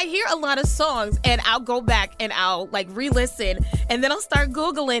 because I hear a lot of songs and I'll go back and I'll like re-listen and then I'll start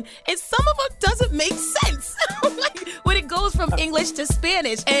Googling and some of them doesn't make sense. Like when it goes from English to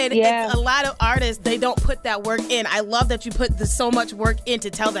Spanish, and it's a lot of artists, they don't put that work in. I love that you put so much work in to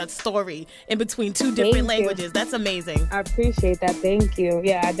tell that story in between two different languages. That's amazing. I appreciate that. Thank you.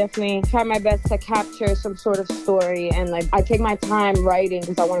 Yeah, I definitely try my best to capture some sort of story, and like I take my time writing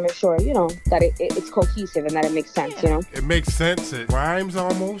because I want to make sure, that it's cohesive and that it makes sense, It makes sense. It rhymes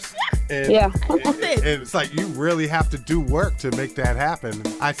almost. And, and it's like you really have to do work to make that happen.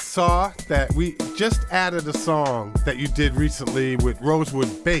 I saw that we just added a song that you did recently with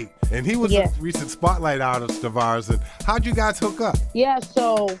Rosewood Bait, and he was a recent Spotlight artist of ours. And how'd you guys hook up? Yeah,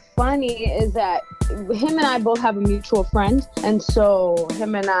 so funny is that him and I both have a mutual friend, and so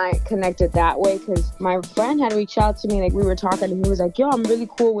him and I connected that way because my friend had reached out to me, like we were talking, and he was like, yo, I'm really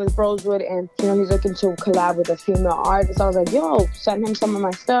cool with Rosewood, and he's looking to collab with a female artist. I was like, yo, send him some of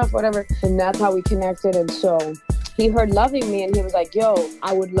my stuff, whatever, and that's how we connected. And so he heard Loving Me and he was like, yo,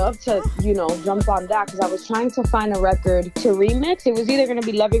 I would love to, jump on that, because I was trying to find a record to remix. It was either going to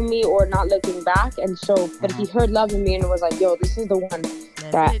be Loving Me or Not Looking Back. And so, but he heard Loving Me and was like, yo, this is the one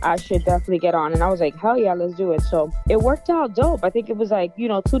that I should definitely get on. And I was like, hell yeah, let's do it. So it worked out dope. I think it was like,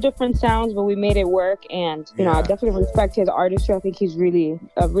 two different sounds, but we made it work. And, I definitely respect his artistry. I think he's really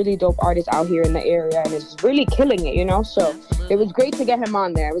a really dope artist out here in the area and is really killing it, So it was great to get him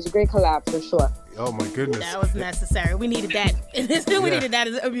on there. It was a great collab for sure. Oh my goodness. That was necessary. We needed that. We needed that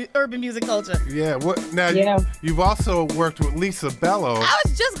as urban music culture. Yeah. You've also worked with Lisa Bello. I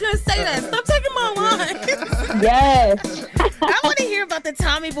was just going to say that. Stop taking my line. Yes. I want to hear about the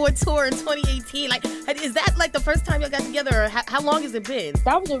Tommy Boy tour in 2018. Like, is that like the first time y'all got together, or how long has it been?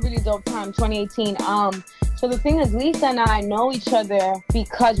 That was a really dope time, 2018. So the thing is, Lisa and I know each other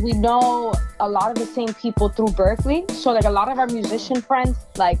because we know a lot of the same people through Berkeley. So like a lot of our musician friends,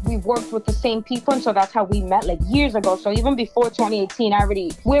 like we've worked with the same people, and so that's how we met like years ago. So even before 2018,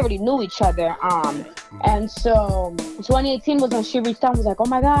 we already knew each other. And so 2018 was when she reached out and was like, oh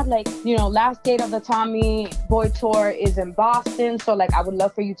my God, like, you know, last date of the Tommy Boy tour is in Boston. So like, I would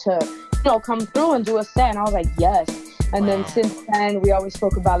love for you to, you know, come through and do a set. And I was like, yes. And then since then, we always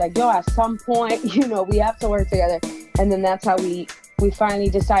spoke about like, yo, at some point, you know, we have to work together. And then that's how we finally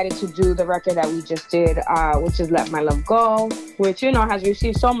decided to do the record that we just did, which is Let My Love Go, which, you know, has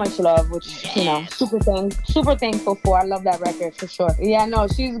received so much love, which, you know, super thankful for. I love that record for sure. Yeah, no,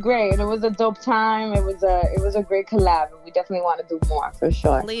 she's great. It was a dope time. It was a great collab. We definitely want to do more for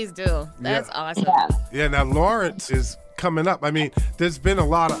sure. Please do. That's awesome. Yeah, now Lawrence is coming up. I mean, there's been a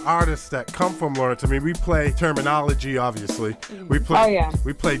lot of artists that come from Lawrence. I mean, we play Terminology, obviously. We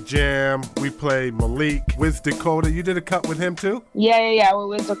play Jam. We play Malik. Wiz Dakota. You did a cut with him too? Yeah. With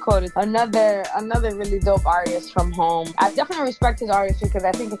Wiz Dakota. Another really dope artist from home. I definitely respect his artistry because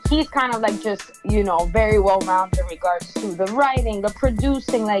I think he's kind of like just, you know, very well-rounded in regards to the writing, the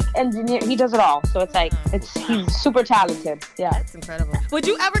producing, like engineer. He does it all. So it's like, he's super talented. Yeah. That's incredible. Would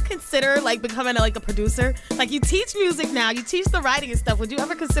you ever consider like becoming like a producer? Like you teach music now, you teach the writing and stuff. Would you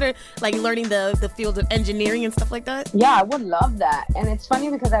ever consider like learning the field of engineering and stuff like that? Yeah, I would love that. And it's funny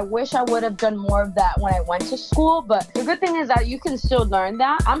because I wish I would have done more of that when I went to school. But the good thing is that you can still learn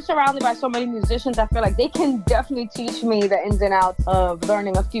that. I'm surrounded by so many musicians. I feel like they can definitely teach me the ins and outs of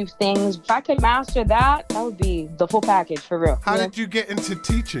learning a few things. If I could master that, that would be the full package for real. How did you get into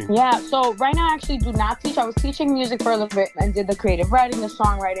teaching? Yeah, so right now I actually do not teach. I was teaching music for a little bit and did the creative writing, the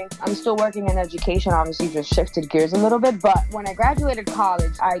songwriting. I'm still working in education, obviously just shifted gears a little bit. But when I graduated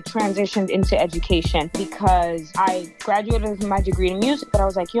college, I transitioned into education because I graduated with my degree in music, but I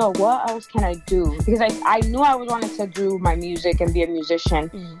was like, yo, what else can I do? Because I knew I wanted to do my music and be a musician.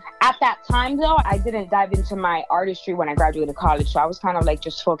 At that time, though, I didn't dive into my artistry when I graduated college. So I was kind of like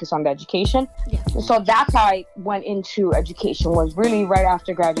just focused on the education. Yeah. So that's how I went into education, was really right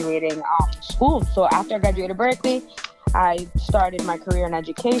after graduating school. So after I graduated Berkeley, I started my career in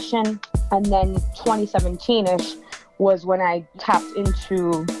education. And then 2017-ish was when I tapped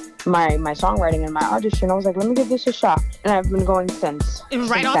into my songwriting and my artistry, and I was like, let me give this a shot. And I've been going since. And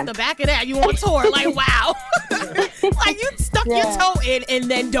right off the back of that, you on tour. Like, wow. Like, you stuck your toe in and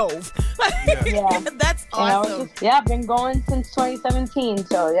then dove. That's awesome. I've been going since 2017,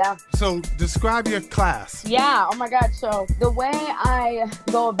 so yeah. So, describe your class. Yeah, oh my God. So, the way I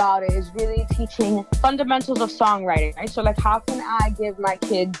go about it is really teaching fundamentals of songwriting, right? So, like, how can I give my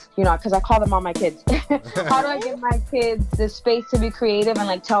kids, you know, because I call them all my kids. How do I give my kids the space to be creative and,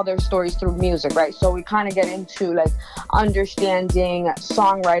 like, tell their stories through music, right? So, we kind of get into, like, understanding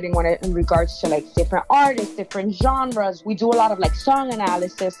songwriting in regards to, like, different artists, different genres. We do a lot of, like, song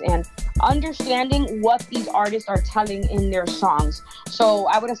analysis and understanding what these artists are telling in their songs. So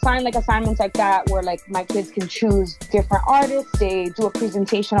I would assign like assignments like that where like my kids can choose different artists. They do a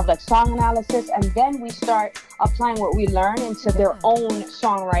presentation of like song analysis, and then we start applying what we learn into their own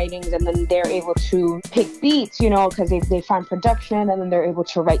songwritings, and then they're able to pick beats, you know, because they find production, and then they're able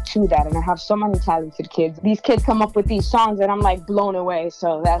to write to that. And I have so many talented kids. These kids come up with these songs and I'm like blown away.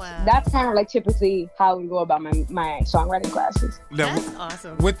 So that's kind of like typically how we go about my songwriting classes. Now, that's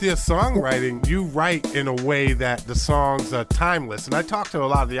awesome. With your songwriting, you write in a way that the songs are timeless. And I talk to a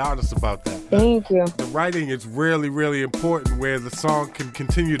lot of the artists about that. Thank you. The writing is really, really important, where the song can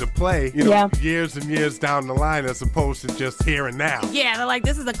continue to play, you know, years and years down the line, as opposed to just here and now. Yeah, they're like,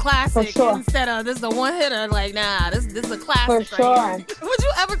 this is a classic instead of this is a one-hitter. Like, nah, this is a classic. For sure. Right here. Would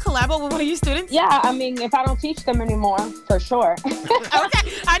you ever collaborate with one of your students? Yeah, I mean, if I don't teach them anymore, for sure.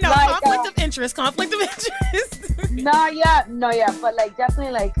 Okay, I know. Like, conflict of interest. No, yeah. But, like,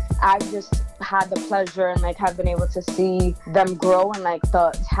 definitely, like, I just had the pleasure and, like, have been able to see them grow, and, like,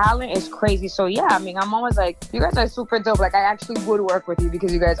 the talent is crazy. So, yeah, I mean, I'm always like, you guys are super dope. Like, I actually would work with you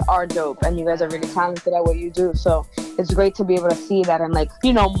because you guys are dope and you guys are really talented at what you do. So it's great to be able to see that and, like,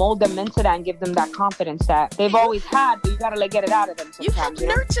 you know, mold them into that and give them that confidence that they've always had, but you gotta, like, get it out of them sometimes. You have to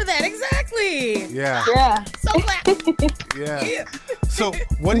nurture that, exactly. Yeah. So glad. Yeah. So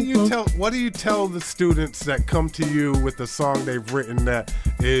what do you tell the students that come to you with a song they've written that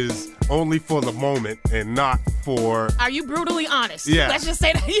is only for the moment and not for... Are you brutally honest? Yeah. Let's just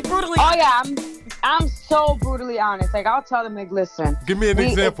say that you're brutally honest. Oh, yeah. I'm so brutally honest. Like, I'll tell them, like, listen. Give me an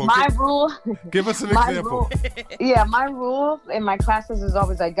example. My rule... Give us an example. My rule in my classes is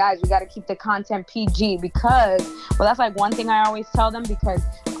always like, guys, we got to keep the content PG because... Well, that's, like, one thing I always tell them because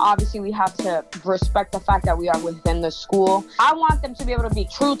obviously we have to respect the fact that we are within the school. I want them to be able to be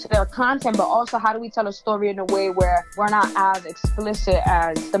true to their content, but also how do we tell a story in a way where we're not as explicit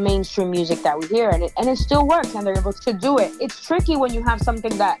as the mainstream music that we hear, and it still works, and they're able to do it. It's tricky when you have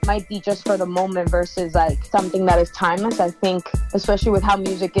something that might be just for the moment versus like something that is timeless. I think, especially with how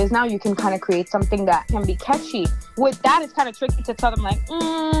music is now, you can kind of create something that can be catchy. With that, it's kind of tricky to tell them like,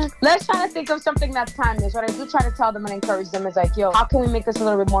 let's try to think of something that's timeless. What I do try to tell them and encourage them is like, yo, how can we make this a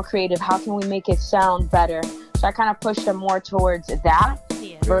little bit more creative? How can we make it sound better? So I kind of push them more towards that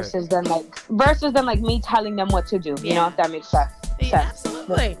versus them like me telling them what to do. You know, if that makes sense. Yeah,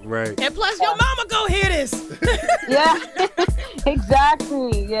 absolutely. Right. And plus, your mama go hear this. Yeah,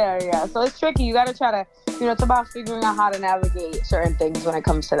 exactly. Yeah. So it's tricky. You got to try to, it's about figuring out how to navigate certain things when it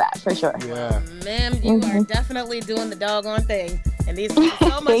comes to that, for sure. Yeah. Ma'am, you are definitely doing the doggone thing. And these people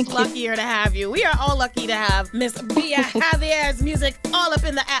are so much luckier to have you. We are all lucky to have Miss Bia Javier's music all up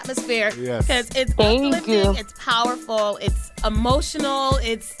in the atmosphere. Yes. Because it's uplifting, it's powerful, it's emotional,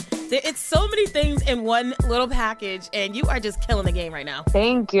 it's so many things in one little package, and you are just killing the game right now.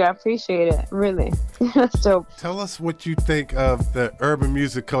 Thank you. I appreciate it. Really. That's dope. Tell us what you think of the urban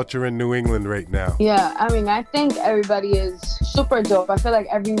music culture in New England right now. Yeah, I mean, I think everybody is super dope. I feel like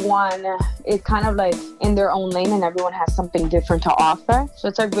everyone is kind of like in their own lane, and everyone has something different to offer. So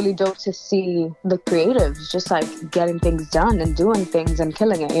it's like really dope to see the creatives just like getting things done and doing things and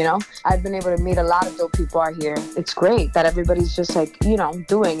killing it, I've been able to meet a lot of dope people out here. It's great that everybody's just like,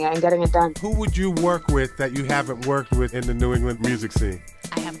 doing it and getting it done. Who would you work with that you haven't worked with in the New England music scene?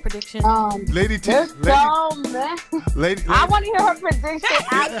 I have a prediction. Lady T. I want to hear her prediction.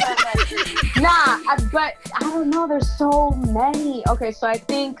 But I don't know. There's so many. Okay, so I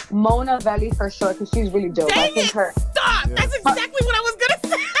think Mona Valley for sure, because she's really dope. Dang I think her. Stop! Yeah. That's exactly what I was gonna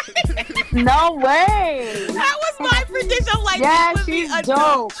say. No way. That was my prediction. I'm like, yeah, this would she's be a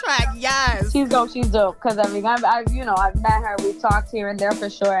dope track. Yes, she's dope. Because I mean, I've met her. We talked here and there for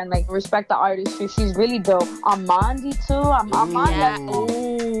sure, and like respect the artistry. She's really dope. Amandi too. Amandi.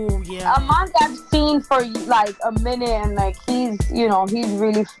 Yeah. Amandi I've seen for like a minute, and like he's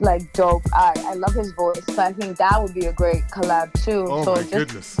really like dope. I love his voice, so I think that would be a great collab too. Oh so my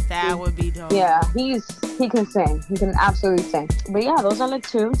goodness, that would be dope. Yeah, he can sing. He can absolutely sing. But yeah, those are like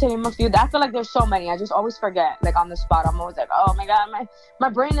two. To name a few. I feel like there's so many. I just always forget. Like on the spot, I'm always like, oh my god, my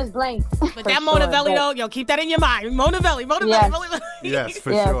brain is blank. But that Mona Valley though, yo, keep that in your mind. Mona Valley. Yes,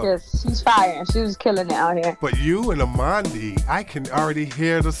 for sure. Yes, she's fire. She was killing it out here. But you and Amandi, I can already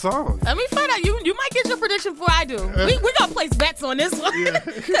hear the song. Let me find out. You might get your prediction before I do. We gonna place bets on this one.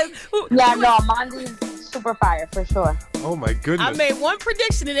 No, Amandi's super fire for sure. Oh my goodness. I made one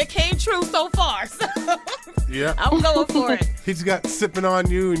prediction and it came true so far. So yeah, I'm going for it. He's got Sipping on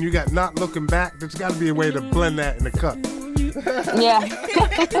You and you got Not Looking Back. There's got to be a way to blend that in the cup. Yeah.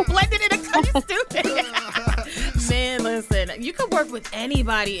 Blend it in a cup, you stupid. Man, listen, you could work with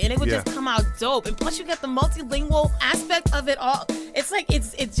anybody and it would just come out dope. And plus you get the multilingual aspect of it all. It's like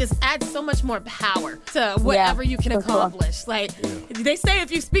it just adds so much more power to whatever you can accomplish. Sure. Like they say,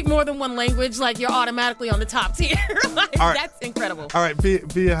 if you speak more than one language, like you're automatically on the top tier. Like, that's incredible. All right, Bia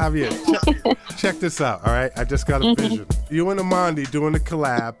Javier, check this out. All right, I just got a vision. You and Amandi doing a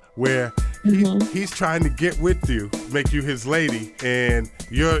collab where he's trying to get with you, make you his lady, and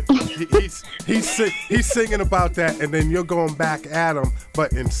he's singing about that, and then you're going back at him,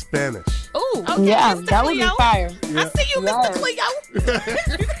 but in Spanish. Ooh, okay, yeah, Mr. that Cleo. would be fire. I see you, Mr. Cleo.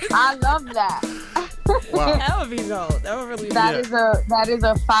 I love that. Wow. That would be dope. That would really be that is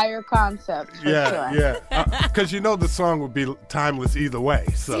a fire concept. For sure. Because the song would be timeless either way.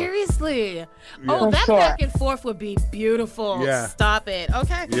 So. Seriously. Yeah. Oh, that back and forth would be beautiful. Yeah. Stop it.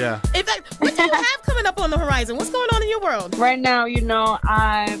 Okay. Yeah. In fact, what do you have coming up on the horizon? What's going on in your world? Right now,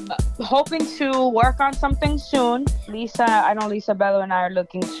 I'm hoping to work on something soon. I know Lisa Bello and I are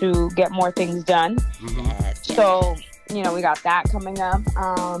looking to get more things done. Yes. So, we got that coming up,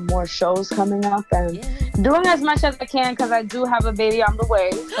 more shows coming up, and doing as much as I can because I do have a baby on the way,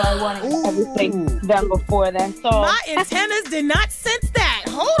 so I want to get everything done before then. So my antennas did not sense that.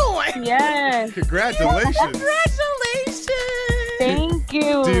 Hold on. Yes. Congratulations. Congratulations. Thank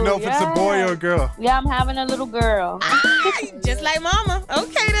you. Do you know if it's a boy or a girl? Yeah, I'm having a little girl. Just like mama.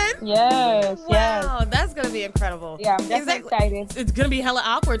 Okay then. Yes. Wow, that's gonna be be incredible. Yeah, I'm definitely excited. It's gonna be hella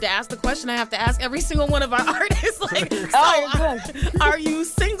awkward to ask the question I have to ask every single one of our artists. Like, are you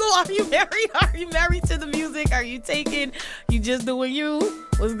single? Are you married? Are you married to the music? Are you taken? You just doing you?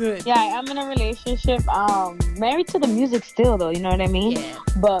 What's good? Yeah, I'm in a relationship. Married to the music still, though. You know what I mean? Yeah.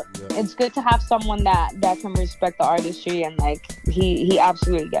 But it's good to have someone that can respect the artistry, and like he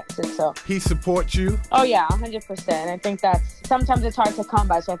absolutely gets it. So he supports you. Oh yeah, 100%. I think that's sometimes it's hard to come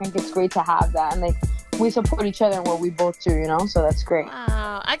by. So I think it's great to have that, and like we support each other in what we both do. You know, so that's great.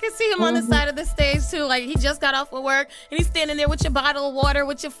 Wow, I can see him on the side of the stage too. Like he just got off of work and he's standing there with your bottle of water,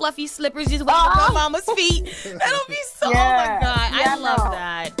 with your fluffy slippers, just waiting for mama's feet. That'll be so. Yeah. Oh my god, Yeah, I love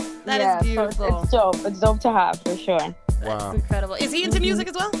that. That is beautiful. So it's dope. It's dope to have for sure. Wow. That's incredible. Is he into music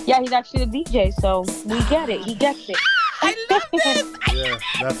as well? Yeah, he's actually a DJ, so we get it. He gets it. I love this. Yeah,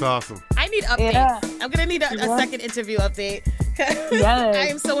 that's awesome. I need updates. Yeah. I'm gonna need a second interview update. Yes. I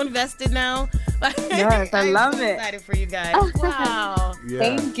am so invested now. Yes, I love so it. Excited for you guys. Wow. Yeah.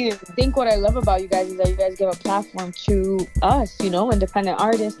 Thank you. I think what I love about you guys is that you guys give a platform to us, you know, independent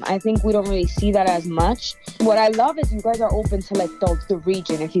artists. I think we don't really see that as much. What I love is you guys are open to like the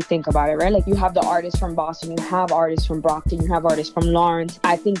region, if you think about it, right? Like you have the artists from Boston, you have artists from Brockton, you have artists from Lawrence.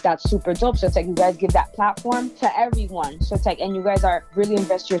 I think that's super dope. So it's like you guys give that platform to everyone. So it's like, and you guys are really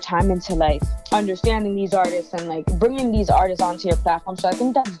invest your time into like understanding these artists and like bringing these artists onto your platform. So I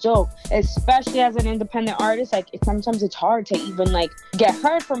think that's dope, especially as an independent artist. Like sometimes it's hard to even like get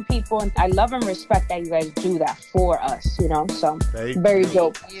heard from people, and I love and respect that you guys do that for us, you know. So very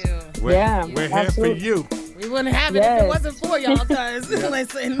dope. We're here for you. We wouldn't have it if it wasn't for y'all, cuz.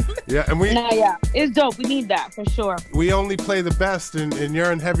 Listen. Yeah, and it's dope. We need that for sure. We only play the best, and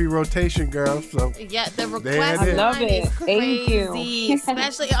you're in heavy rotation, girl. So yeah, the request line is crazy.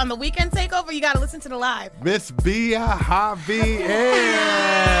 Especially on the weekend takeover, you got to listen to the live. Miss Bia Javier.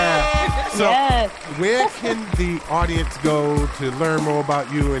 So where can the audience go to learn more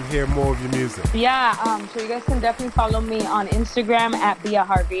about you and hear more of your music? Yeah, so you guys can definitely follow me on Instagram at Bia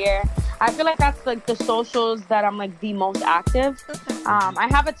Javier. I feel like that's like the socials that I'm like the most active. I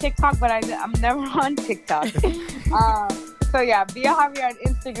have a TikTok, but I'm never on TikTok. So yeah, Bia Javier on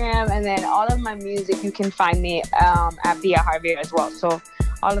Instagram, and then all of my music you can find me at Bia Javier as well. So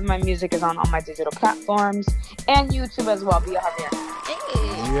all of my music is on all my digital platforms and YouTube as well, Bia Javier.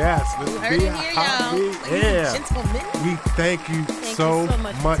 Yes, Miss Bia Javier. We thank you so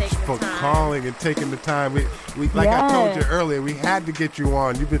much for calling and taking the time. We like I told you earlier, we had to get you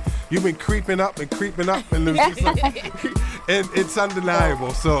on. You've been creeping up, and it was just like, and it's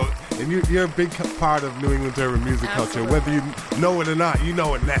undeniable. So, and you're a big part of New England's urban music culture, whether you know it or not. You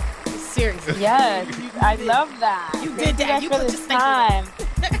know it now. Seriously. Yes, I love that. You did that. You for this time.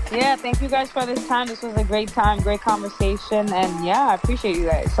 Yeah, thank you guys for this time. This was a great time, great conversation, and yeah, I appreciate you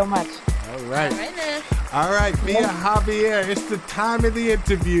guys so much. All right. All right, Bia Javier, it's the time of the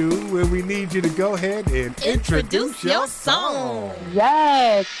interview where we need you to go ahead and introduce your song.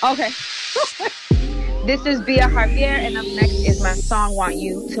 Yes. Okay. This is Bia Javier, and up next is my song, Want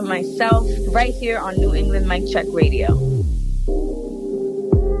You to Myself, right here on New England Mic Check Radio.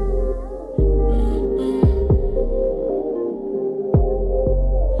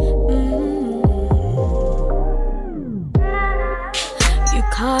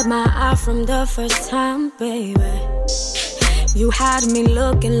 Caught my eye from the first time, baby. You had me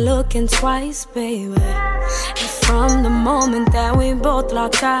looking twice, baby. And from the moment that we both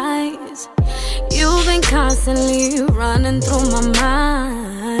locked eyes, you've been constantly running through my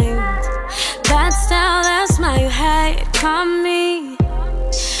mind. That style, that smile you had caught me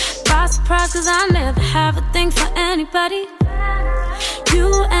by surprise, cause I never have a thing for anybody.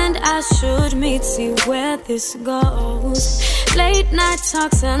 You and I should meet, see where this goes. Late night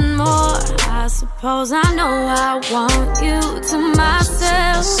talks and more. I suppose I know I want you to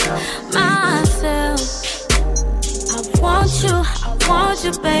myself. I want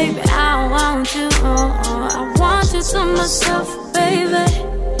you, baby. I want you. I want you to myself, baby.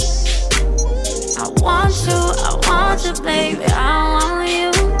 I want you, baby. I want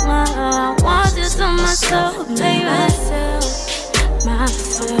you. I want you to myself, baby. I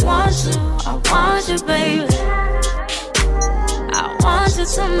want you, baby. I want you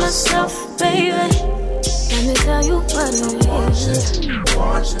to myself, baby. Let me tell you what it is.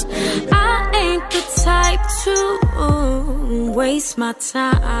 I ain't the type to waste my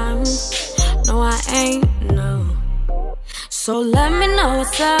time. No, I ain't, no. So let me know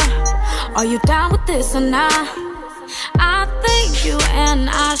what's up. Are you down with this or not? I think you and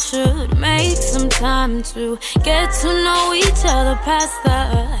I should make some time to get to know each other past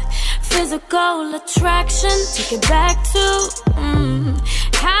the physical attraction. Take it back to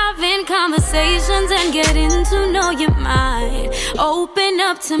having conversations questions and getting to know your mind. Open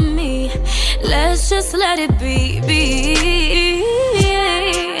up to me, let's just let it be.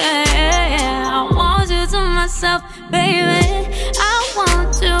 I want you to myself, baby. I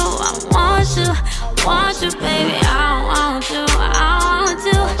want you, baby. I want you. I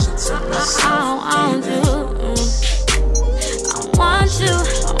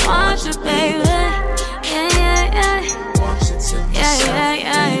want you, baby. Yeah.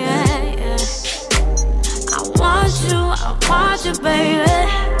 I want you, baby.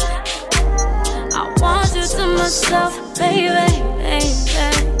 I want you to myself, baby.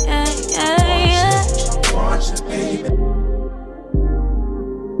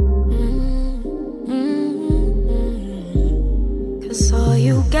 Cause all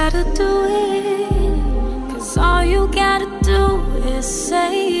you gotta do is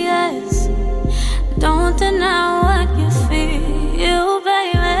say yes. Don't deny what you feel,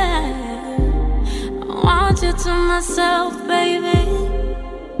 baby. I want you to myself, baby.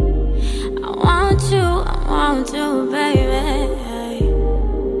 I want you, baby.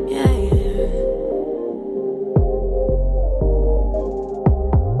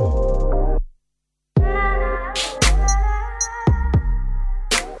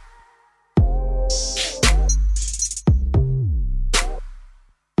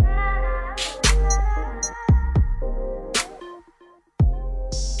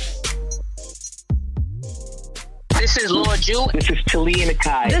 This is Lord Jew. This is Talia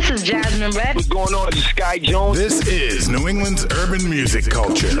Nakai. This is Jasmine Red. What's going on? This is Sky Jones. This is New England's urban music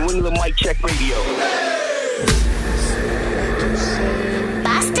culture. New England Mic Check Radio.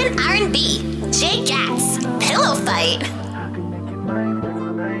 Boston R&B. Jay Gatz. Pillow Fight.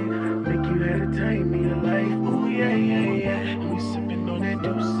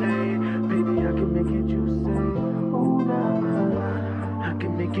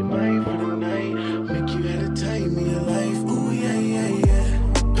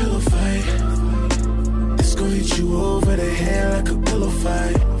 Over the head like a pillow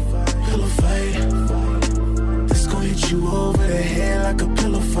fight. This gon' hit you over the head like a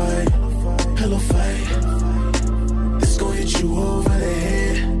pillow fight. This gon' hit you over the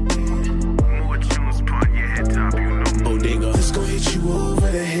head. More tunes, put your head top, you know. Bodega. This gon' hit you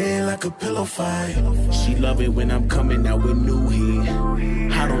over the head like a pillow fight. She love it when I'm coming out with new heat.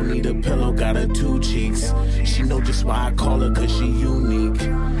 I don't need a pillow, got her 2 cheeks. She know just why I call her, cause she unique.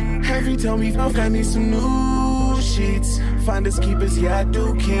 Every time we fuck, I need some new sheets. Finders keepers, yeah, I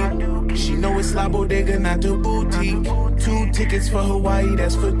do keep. She know it's La Bodega, not the boutique. 2 tickets for Hawaii,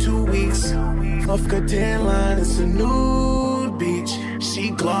 that's for 2 weeks. Off her tan line, it's a nude beach. She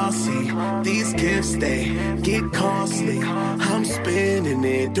glossy, these gifts, they get costly. I'm spending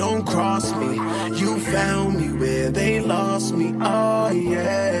it, don't cross me. You found me where they lost me, oh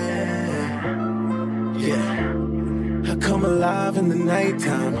yeah. I come alive in the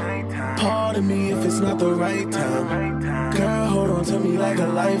nighttime. Pardon me if it's not the right time. Girl, hold on to me like a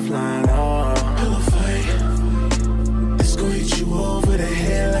lifeline. Oh, pillow fight. This gon' hit you over the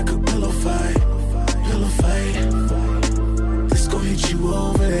head like a pillow fight. This gon' hit you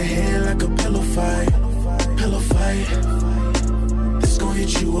over the head like a pillow fight. This gon'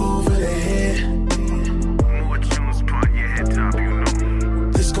 hit you over the head. More tunes, put your head top, you know.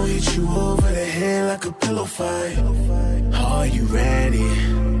 This gon' hit you over the head like a pillow fight. Are you ready?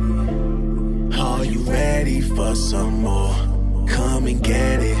 Are you ready for some more? Come and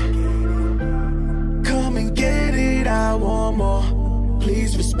get it. Come and get it, I want more.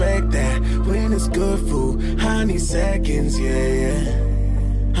 Please respect that. When it's good food, I need seconds, yeah.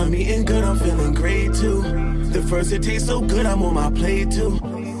 I'm eating good, I'm feeling great too. The first it tastes so good, I'm on my plate too.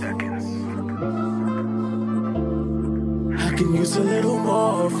 I can use a little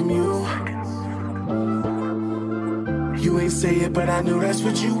more from you. You ain't say it, but I know that's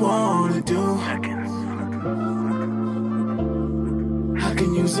what you wanna do. I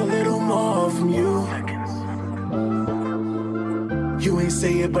can use a little more from you. You ain't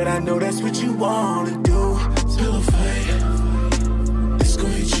say it, but I know that's what you wanna do. Pillow fight. This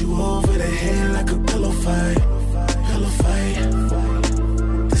gon' hit you over the head like a pillow fight.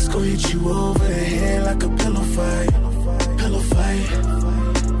 This gon' hit you over the head like a pillow fight.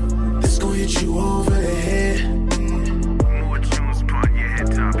 This gon' hit you over the head.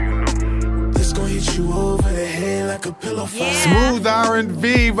 Smooth Smooth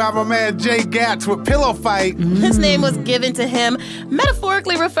R&B by my man Jay Gatz with Pillow Fight. His name was given to him,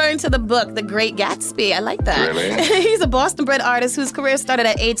 metaphorically referring to the book, The Great Gatsby. I like that. Really? He's a Boston-bred artist whose career started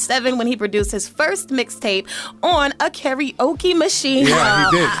at age 7 when he produced his first mixtape on a karaoke machine. Yeah,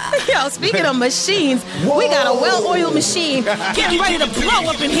 he did. Yo, speaking of machines, we got a well-oiled machine getting ready to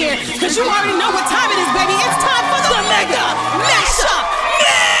blow up in here, because you already know what time it is, baby. It's time for the Mega Mashup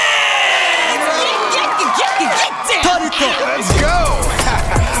Mix! Let's go!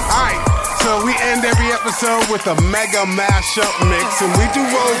 All right, so we end every episode with a Mega Mashup Mix, and we do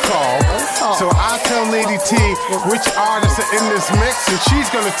roll call. So I'll tell Lady T which artists are in this mix, and she's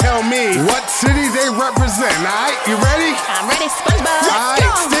gonna tell me what city they represent. All right, you ready? I'm ready, SpongeBob. All right,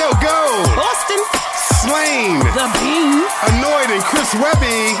 still go. Boston. Slain. The Bean. Annoyed and Chris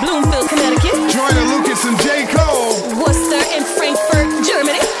Webby. Bloomfield, Connecticut. Joyner Lucas and J. Cole. Worcester and Frankfurt,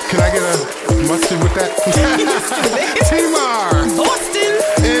 Germany. Can I get a mustard with that? T-Mar. Boston.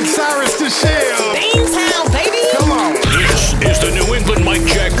 And Cyrus the Shield. Beantown, baby. Come on. This is the New England Mic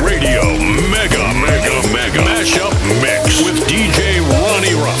Check Radio Mega Mashup Mix with DJ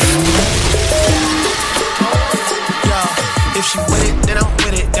Ronnie Ruff. If she with it, then I'm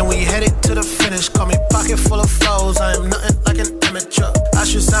with it. Then we headed to the finish. Call me pocket full of flows. I am nothing like an amateur. I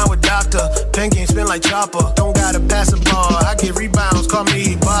should sign with Doctor. Pen game spin like Chopper. Don't gotta pass the ball. I get rebounds. Call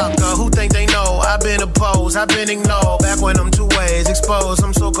me Ibaka. Who think they know? I've been opposed. I've been ignored. Back when I'm 2 ways exposed.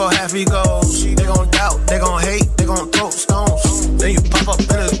 I'm so-called half egos. They gon' doubt. They gon' hate. They gon' throw stones. Then you pop up in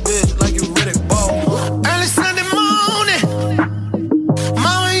this bitch like you Riddick Bowe. Early Sunday morning.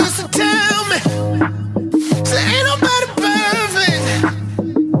 Mama used to tell me. Say ain't nobody perfect.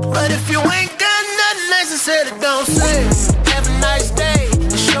 But if you ain't got nothing nice to say, it don't say. Have a nice day,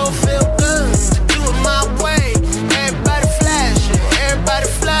 the show feel good. Do it my way. Everybody flashing, everybody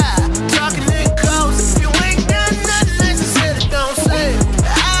fly. Talking in close. If you ain't got nothing nice to say, it don't say.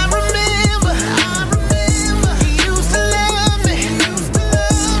 I remember. You used to love me.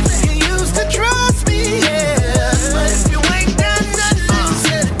 You used to trust me, yeah. But if you ain't got nothing nice to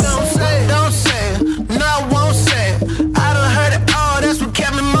say, it don't say. Don't say it, no, I won't say it. I done heard it all, that's what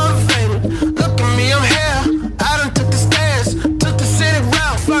kept me motivated. Look at me, I'm here. I done took the stairs, took the city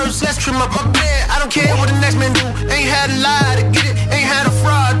route first. Let's trim up my bed. I don't care what the next man do. Ain't had a lie to get it, ain't had a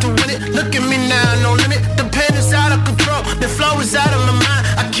fraud to win it. Look at me now, no limit. The pen is out of control, the flow is out of my mind.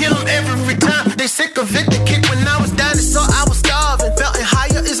 I kill them every time. They sick of it. The kick when I was down, so I was starving. Belting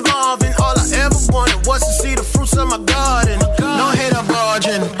higher is Marvin. All I ever wanted was to see the fruits of my garden. No hate or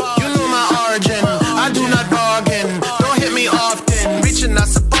barging. You know my origin. I do not bargain. Don't hit me often. Reaching, I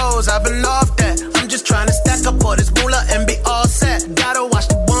suppose I've been off that. I'm just trying to stack up all this moolah and be all set. Gotta watch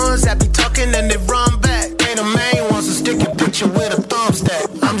the ones that be talking and they run back. They the main ones who stick your picture with a thumbstack.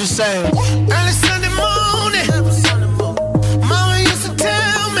 I'm just saying. Early Sunday morning. Mama used to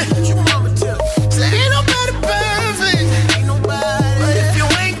tell me. Say ain't nobody perfect. But if you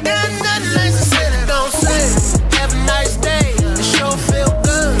ain't got nothing nice to say, then don't say. Have a nice day. The show feel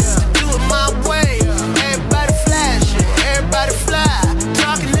good. Do it my way. Everybody flashing. Everybody fly.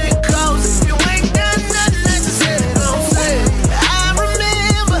 Talking in close. If you ain't got nothing nice to say, then don't say. I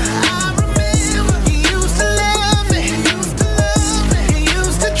remember. You used to love me. You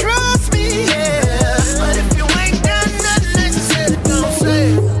used to trust me, yeah. But if you ain't got nothing nice to say, then don't say.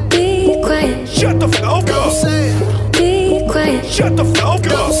 Be quiet. Shut the fuck up. Don't say. Be quiet. Shut the fuck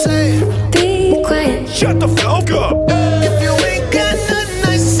up. Don't say. Be quiet. Shut the fuck up. If you ain't got nothing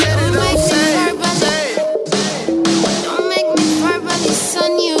nice to say, then don't say. Don't make me verbally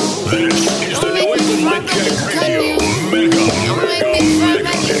son you. This is the New England Mic Check Radio Mega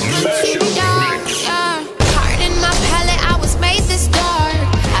Mashup Mix. Heart in my palate, I was made this dark.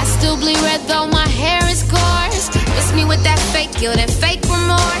 I still bleed red though my hair is coarse. Miss me with that fake guilt and fake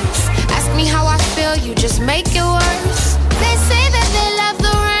remorse. Ask me how I feel, you just make it worse. They say that they love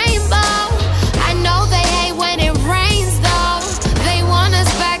the rainbow.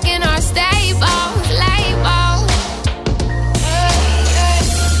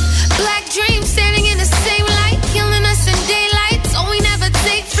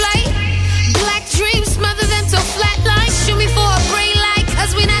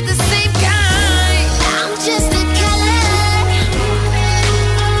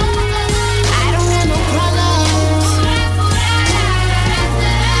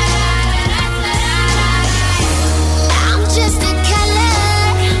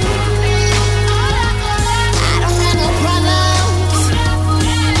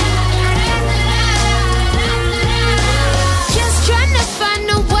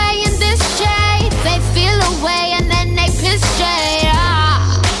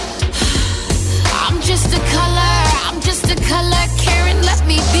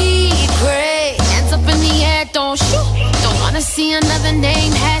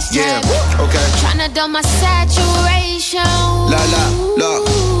 name, hashtag. Yeah, okay. Tryna dump my saturation.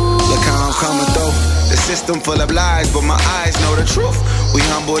 Look how I'm coming through. The system full of lies, but my eyes know the truth. We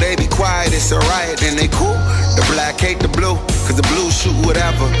humble, they be quiet, it's a riot, and they cool. The black hate the blue, cause the blue shoot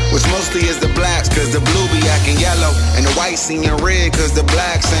whatever. Which mostly is the blacks, cause the blue be acting yellow. And the white seeing red, cause the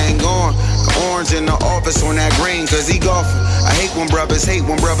blacks ain't gone. The orange in the office on that green, cause he golfing. I hate when brothers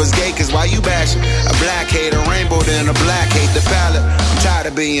gay, cause why you bashing? A black hate a rainbow, then a black hate the palette. I'm tired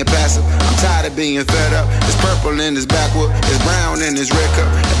of being passive, I'm tired of being fed up. It's purple in this backwood, it's brown in this red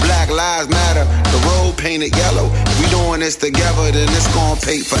cup. The black lives matter, the road painted yellow. If we doing this together, then it's gonna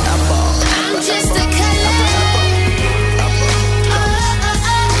pay forever. I'm just a color.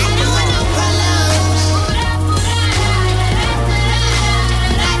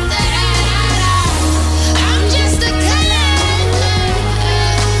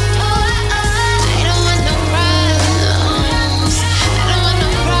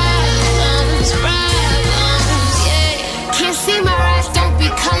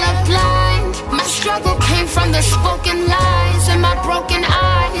 From the spoken lies and my broken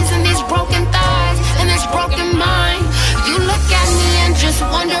eyes and these broken thighs and this broken mind. You look at me and just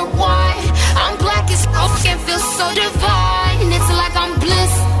wonder why I'm black as fuck and feel so divine. It's like I'm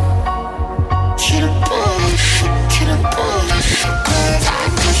bliss. Kid a bullshit, cause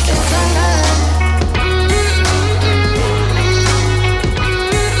I'm just a color.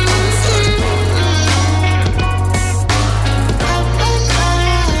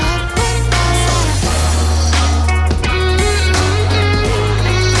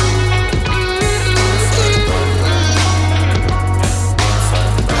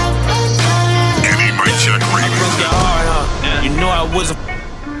 I was a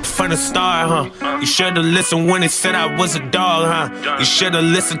from the start, huh? You should've listened when they said I was a dog, huh? You should've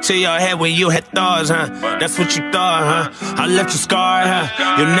listened to your head when you had thoughts, huh? That's what you thought, huh? I left you scarred,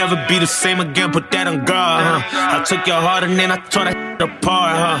 huh? You'll never be the same again, put that on guard, huh? I took your heart and then I tore that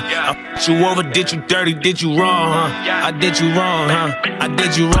apart, huh? I fucked you over, did you dirty, did you wrong, huh? I did you wrong, huh? I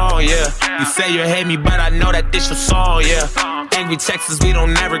did you wrong, yeah. You say you hate me, but I know that this your song, yeah. Angry Texas, we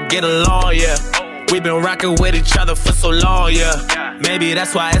don't never get along, yeah. We've been rocking with each other for so long, yeah. Maybe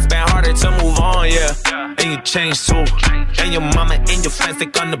that's why it's been harder to move on, yeah. And you changed too. And your mama and your friends, they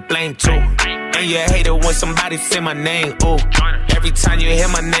gonna blame too. And you hate it when somebody say my name, ooh. Every time you hear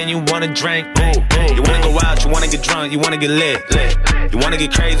my name, you wanna drink, ooh. You wanna go out, you wanna get drunk, you wanna get lit. You wanna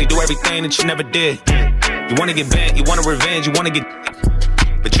get crazy, do everything that you never did. You wanna get bent, you wanna revenge, you wanna get...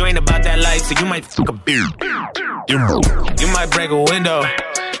 But you ain't about that life, so you might fuck a beer. You might break a window.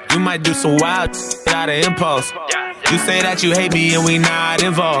 You might do some wild out of impulse. You say that you hate me and we not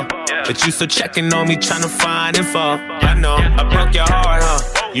involved, but you still checking on me trying to find info. I know, I broke your heart,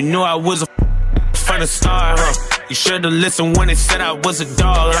 huh? You knew I was a from the start, huh? You should've listened when they said I was a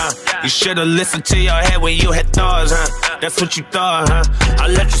dog, huh? You should've listened to your head when you had thoughts, huh? That's what you thought, huh? I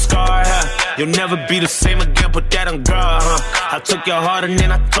left you scarred, huh? You'll never be the same again, put that on guard, huh? I took your heart and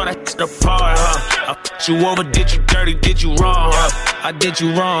then I tore that shit apart, huh? I fucked you over, did you dirty, did you wrong, huh? I did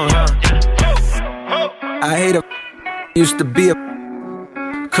you wrong, huh? I hate her, used to be a...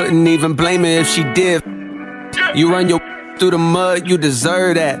 Couldn't even blame her if she did. You run your through the mud, you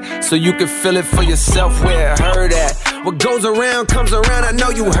deserve that. So you can feel it for yourself where it hurt at. What goes around comes around, I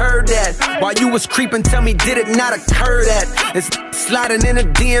know you heard that. While you was creeping, tell me, did it not occur that it's sliding in the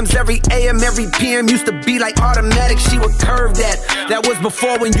DMs every AM, every PM used to be like automatic, she would curve that. That was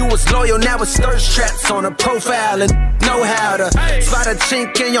before when you was loyal, now it's thirst traps on a profile and know how to spot a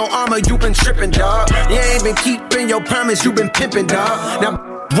chink in your armor, you been tripping, dawg. You ain't been keeping your promise, you been pimping, dawg.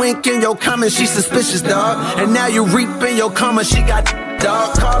 Now wink in your comments, she suspicious, dawg. And now you reaping your karma, she got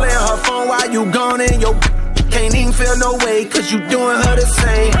dawg. Calling her phone while you gone in your can't even feel no way, cause you doing her the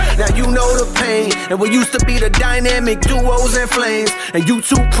same. Now you know the pain. And we used to be the dynamic duos and flames. And you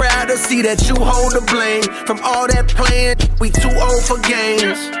too proud to see that you hold the blame. From all that playing, we too old for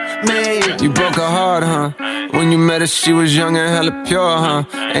games, man. You broke her heart, huh? When you met her, she was young and hella pure, huh?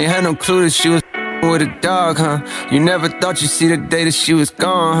 Ain't had no clue that she was with a dog, huh? You never thought you'd see the day that she was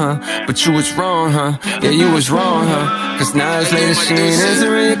gone, huh? But you was wrong, huh? Yeah, you was wrong, huh? Cause now it's later, she ain't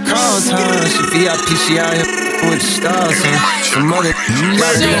answering your calls, huh? She VIP, she out here with the stars, huh? Some other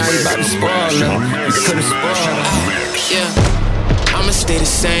about to spoil her. You could've spoiled her. Yeah, I'ma stay the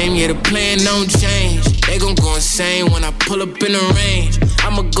same, yeah, the plan don't change. They gon' go insane when I pull up in the range.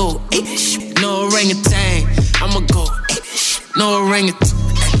 I'ma go, no orangutan. I'ma go, no orangutan.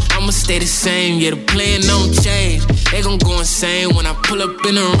 I'ma stay the same, yeah, the plan don't change. They gon' go insane when I pull up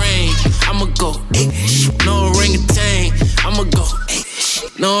in the range. I'ma go, no orangutan. I'ma go,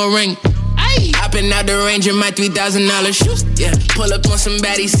 no orangutan. I Hopping out the range in my $3,000 shoes. Yeah, pull up on some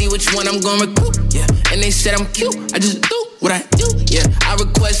baddies, see which one I'm gonna recruit. Yeah, and they said I'm cute, I just do what I do. Yeah, I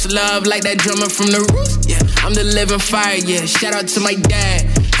request love like that drummer from the roots. Yeah, I'm the living fire. Yeah, shout out to my dad.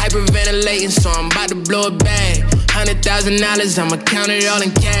 Hyperventilating, so I'm about to blow a bag. $100,000, I'ma count it all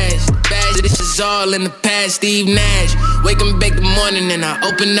in cash. Bad, this is all in the past. Steve Nash. Wake and bake the morning and I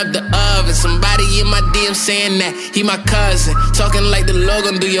open up the oven. Somebody in my DM saying that he my cousin. Talking like the Lord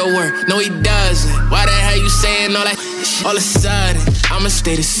gon' do your work. No, he doesn't. Why the hell you saying all that? All of a sudden, I'ma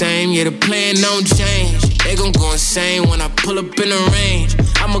stay the same. Yeah, the plan don't change. They gon' go insane when I pull up in the range.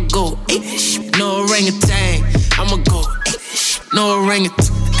 I'ma go no orangutan. I'ma go no orangutan.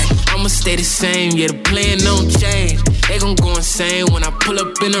 I'ma stay the same, yeah, the plan don't change. They gon' go insane when I pull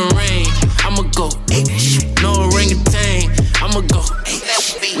up in the range. I'ma go, no orangutan. I'ma go,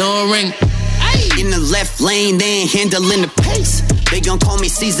 no orangutan. In the left lane, they ain't handling the pace. They gon' call me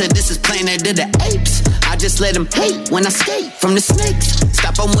Caesar, this is Planet of the Apes. I just let them hate when I skate from the snakes.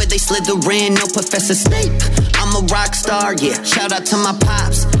 Stop them where they slithering, no Professor Snape. I'm a rock star, yeah, shout out to my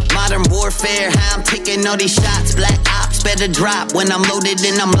pops. Modern warfare, how I'm taking all these shots. Black ops better drop when I'm loaded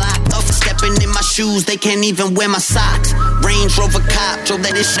and I'm locked up. Stepping in my shoes, they can't even wear my socks. Range Rover cop, drove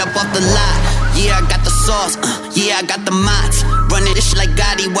that ish up off the lot. Yeah, I got the sauce, yeah, I got the mots. Running this shit like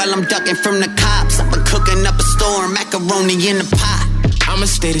Gotti while I'm ducking from the cops. I've been cooking up a storm, macaroni in the pot. I'ma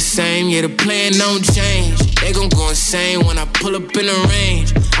stay the same, yeah, the plan don't change. They gon' go insane when I pull up in the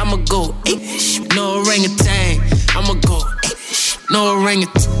range. I'ma go, no orangutan. I'ma go, no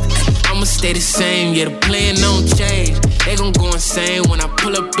orangutan. I'ma stay the same, yeah, the plan don't change. They gon' go insane when I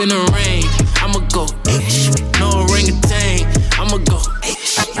pull up in the range. I'ma go, no orangutan. I'ma go,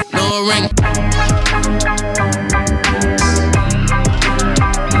 no orangutan.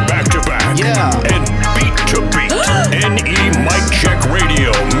 Back to back, yeah, and beat to beat. NE Mic Check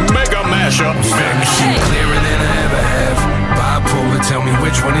Radio, Mega Mashup Mix. Clearer than I ever have. Bipolar, tell me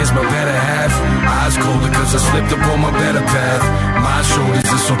which one is my better half. Eyes colder cause I slipped up on my better path. My shoulders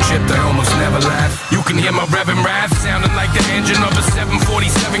are so chipped I almost never laugh. You can hear my revving wrath sounding like the engine of a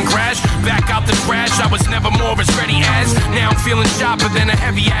 747 crash. Back out the trash, I was never more as ready as. Now I'm feeling sharper than a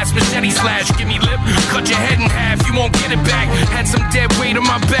heavy ass machete slash. Give me lip, cut your head in half, you won't get it back. Had some dead weight on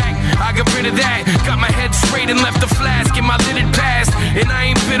my back, I got rid of that. Got my head straight and left the flask in my lidded past. And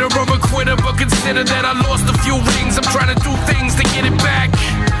I ain't bitter or a quitter, but consider that I lost a few rings. I'm trying to do things to get it back.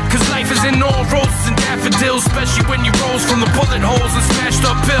 Cause life is in all roses and daffodils, especially when you rose from the bullet holes and smashed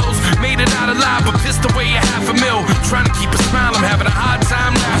up pills. Made it out alive, but pissed away $500,000. Trying to keep a smile, I'm having a hard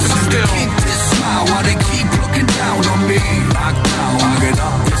time laughing still. Keep this smile while they keep looking down on me. Lock down, I get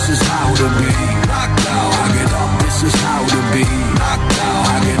up, this is how to be. Lock down, I get up, this is how to be. Lock down,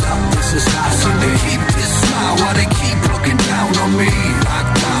 I get up, this is how to be. Keep this smile while they keep looking down on me. Lock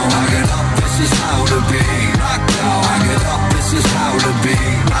down, I get up, this is how to be. Lock down, I get up, this is how to be.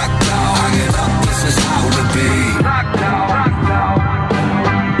 Lock down, I get up, this is how to be. Lock down, lock down.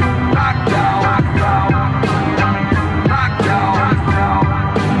 Lock down, lock down. Lock down, lock down.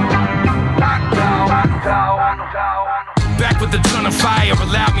 Lock down, lock down. Back with a ton of fire,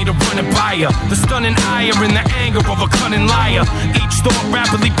 allowed me to run it by her. The stunning ire and the anger of a cunning liar. Each thought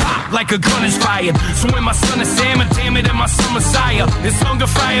rapidly pop like a gun is fired. So when my son is Sam, damn it, and my son Messiah. It's hunger,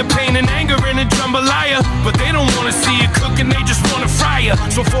 fire, pain, and anger in a jambalaya. But they don't wanna see it cooking, they just wanna fry her.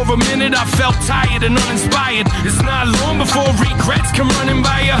 So for a minute I felt tired and uninspired. It's not long before regrets come running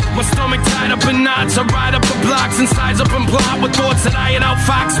by ya. My stomach tied up in knots, I ride up the blocks and size up and plot with thoughts that I had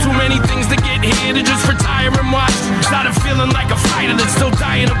outfoxed. Too many things to get here to just retire and watch. Started feeling like a fighter that's still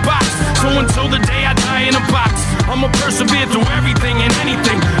dying in a box. So until the day I die in a box, I'ma persevere through everything and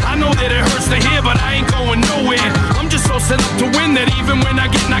anything. I know that it hurts to hear, but I ain't going nowhere. I'm just so set up to win that even when I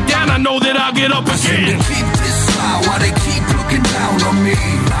get knocked down, I know that I'll get up again. Keep this smile while they keep looking down on me.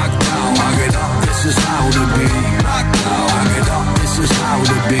 Lock down, I get up, this is how to be. Lock down, I get up, this is how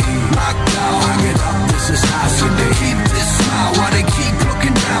to be. Lock down, I get up, this is how to be. Keep this smile while they keep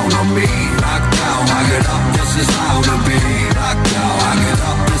looking down on me. Lock down, I get up, this is how to be. Lock down, I get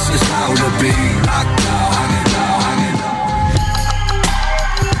up, this is how to be. Lock down, I get down, I get up.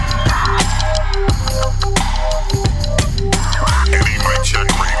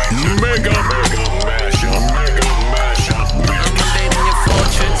 Mega mashup, mega mashup. I'm in your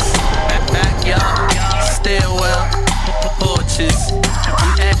fortress, backyard, stairwell, porches.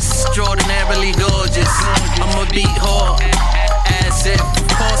 I'm extraordinarily gorgeous. I'm a beat whore, as if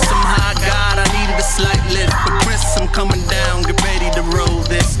for some high God I needed a slight lift. But Chris, I'm coming down, get ready to roll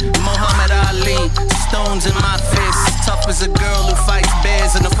this. Muhammad Ali, stones in my fist. Tough as a girl who fights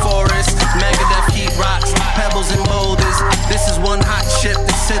bears in the forest. Megadeth heat rocks, pebbles and boulders. This is one hot ship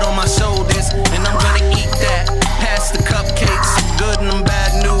that sit on my shoulders. And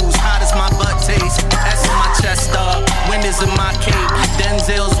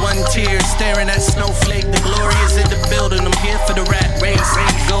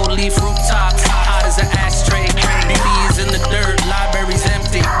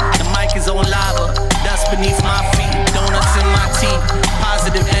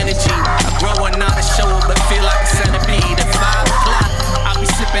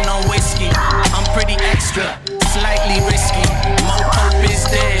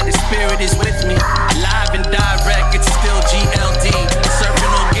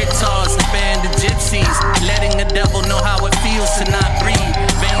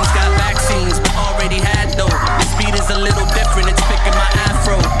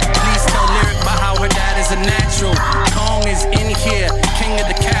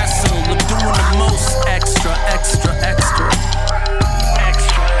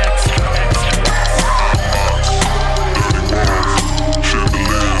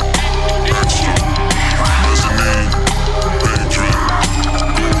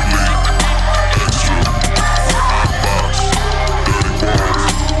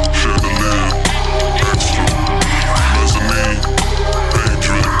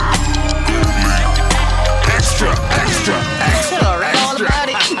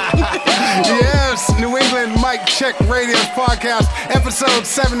Mic Check Radio's podcast, episode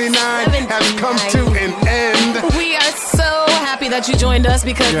 79 has come to an end. We are so happy that you joined us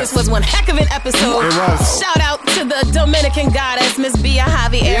because this was one heck of an episode. It was. Shout out to the Dominican goddess, Miss Bia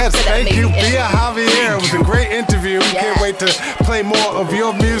Javier. Yes, for that thank you, amazing Bia Javier. It was a great interview. Can't wait to play more of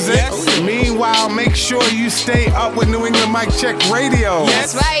your music. Meanwhile, make sure you stay up with New England Mic Check Radio.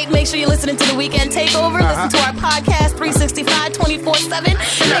 That's right. Make sure you're listening to the Weekend Takeover. Listen to our podcast 365 24/7.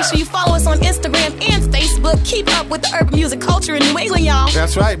 And make sure you follow us on Instagram and Facebook. Keep up with the urban music culture in New England, y'all.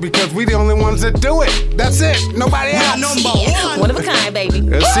 That's right, because we the only ones that do it. That's it. Nobody else. One of a kind, baby.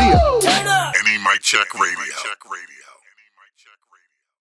 Let's see you. Any Mic Check Radio.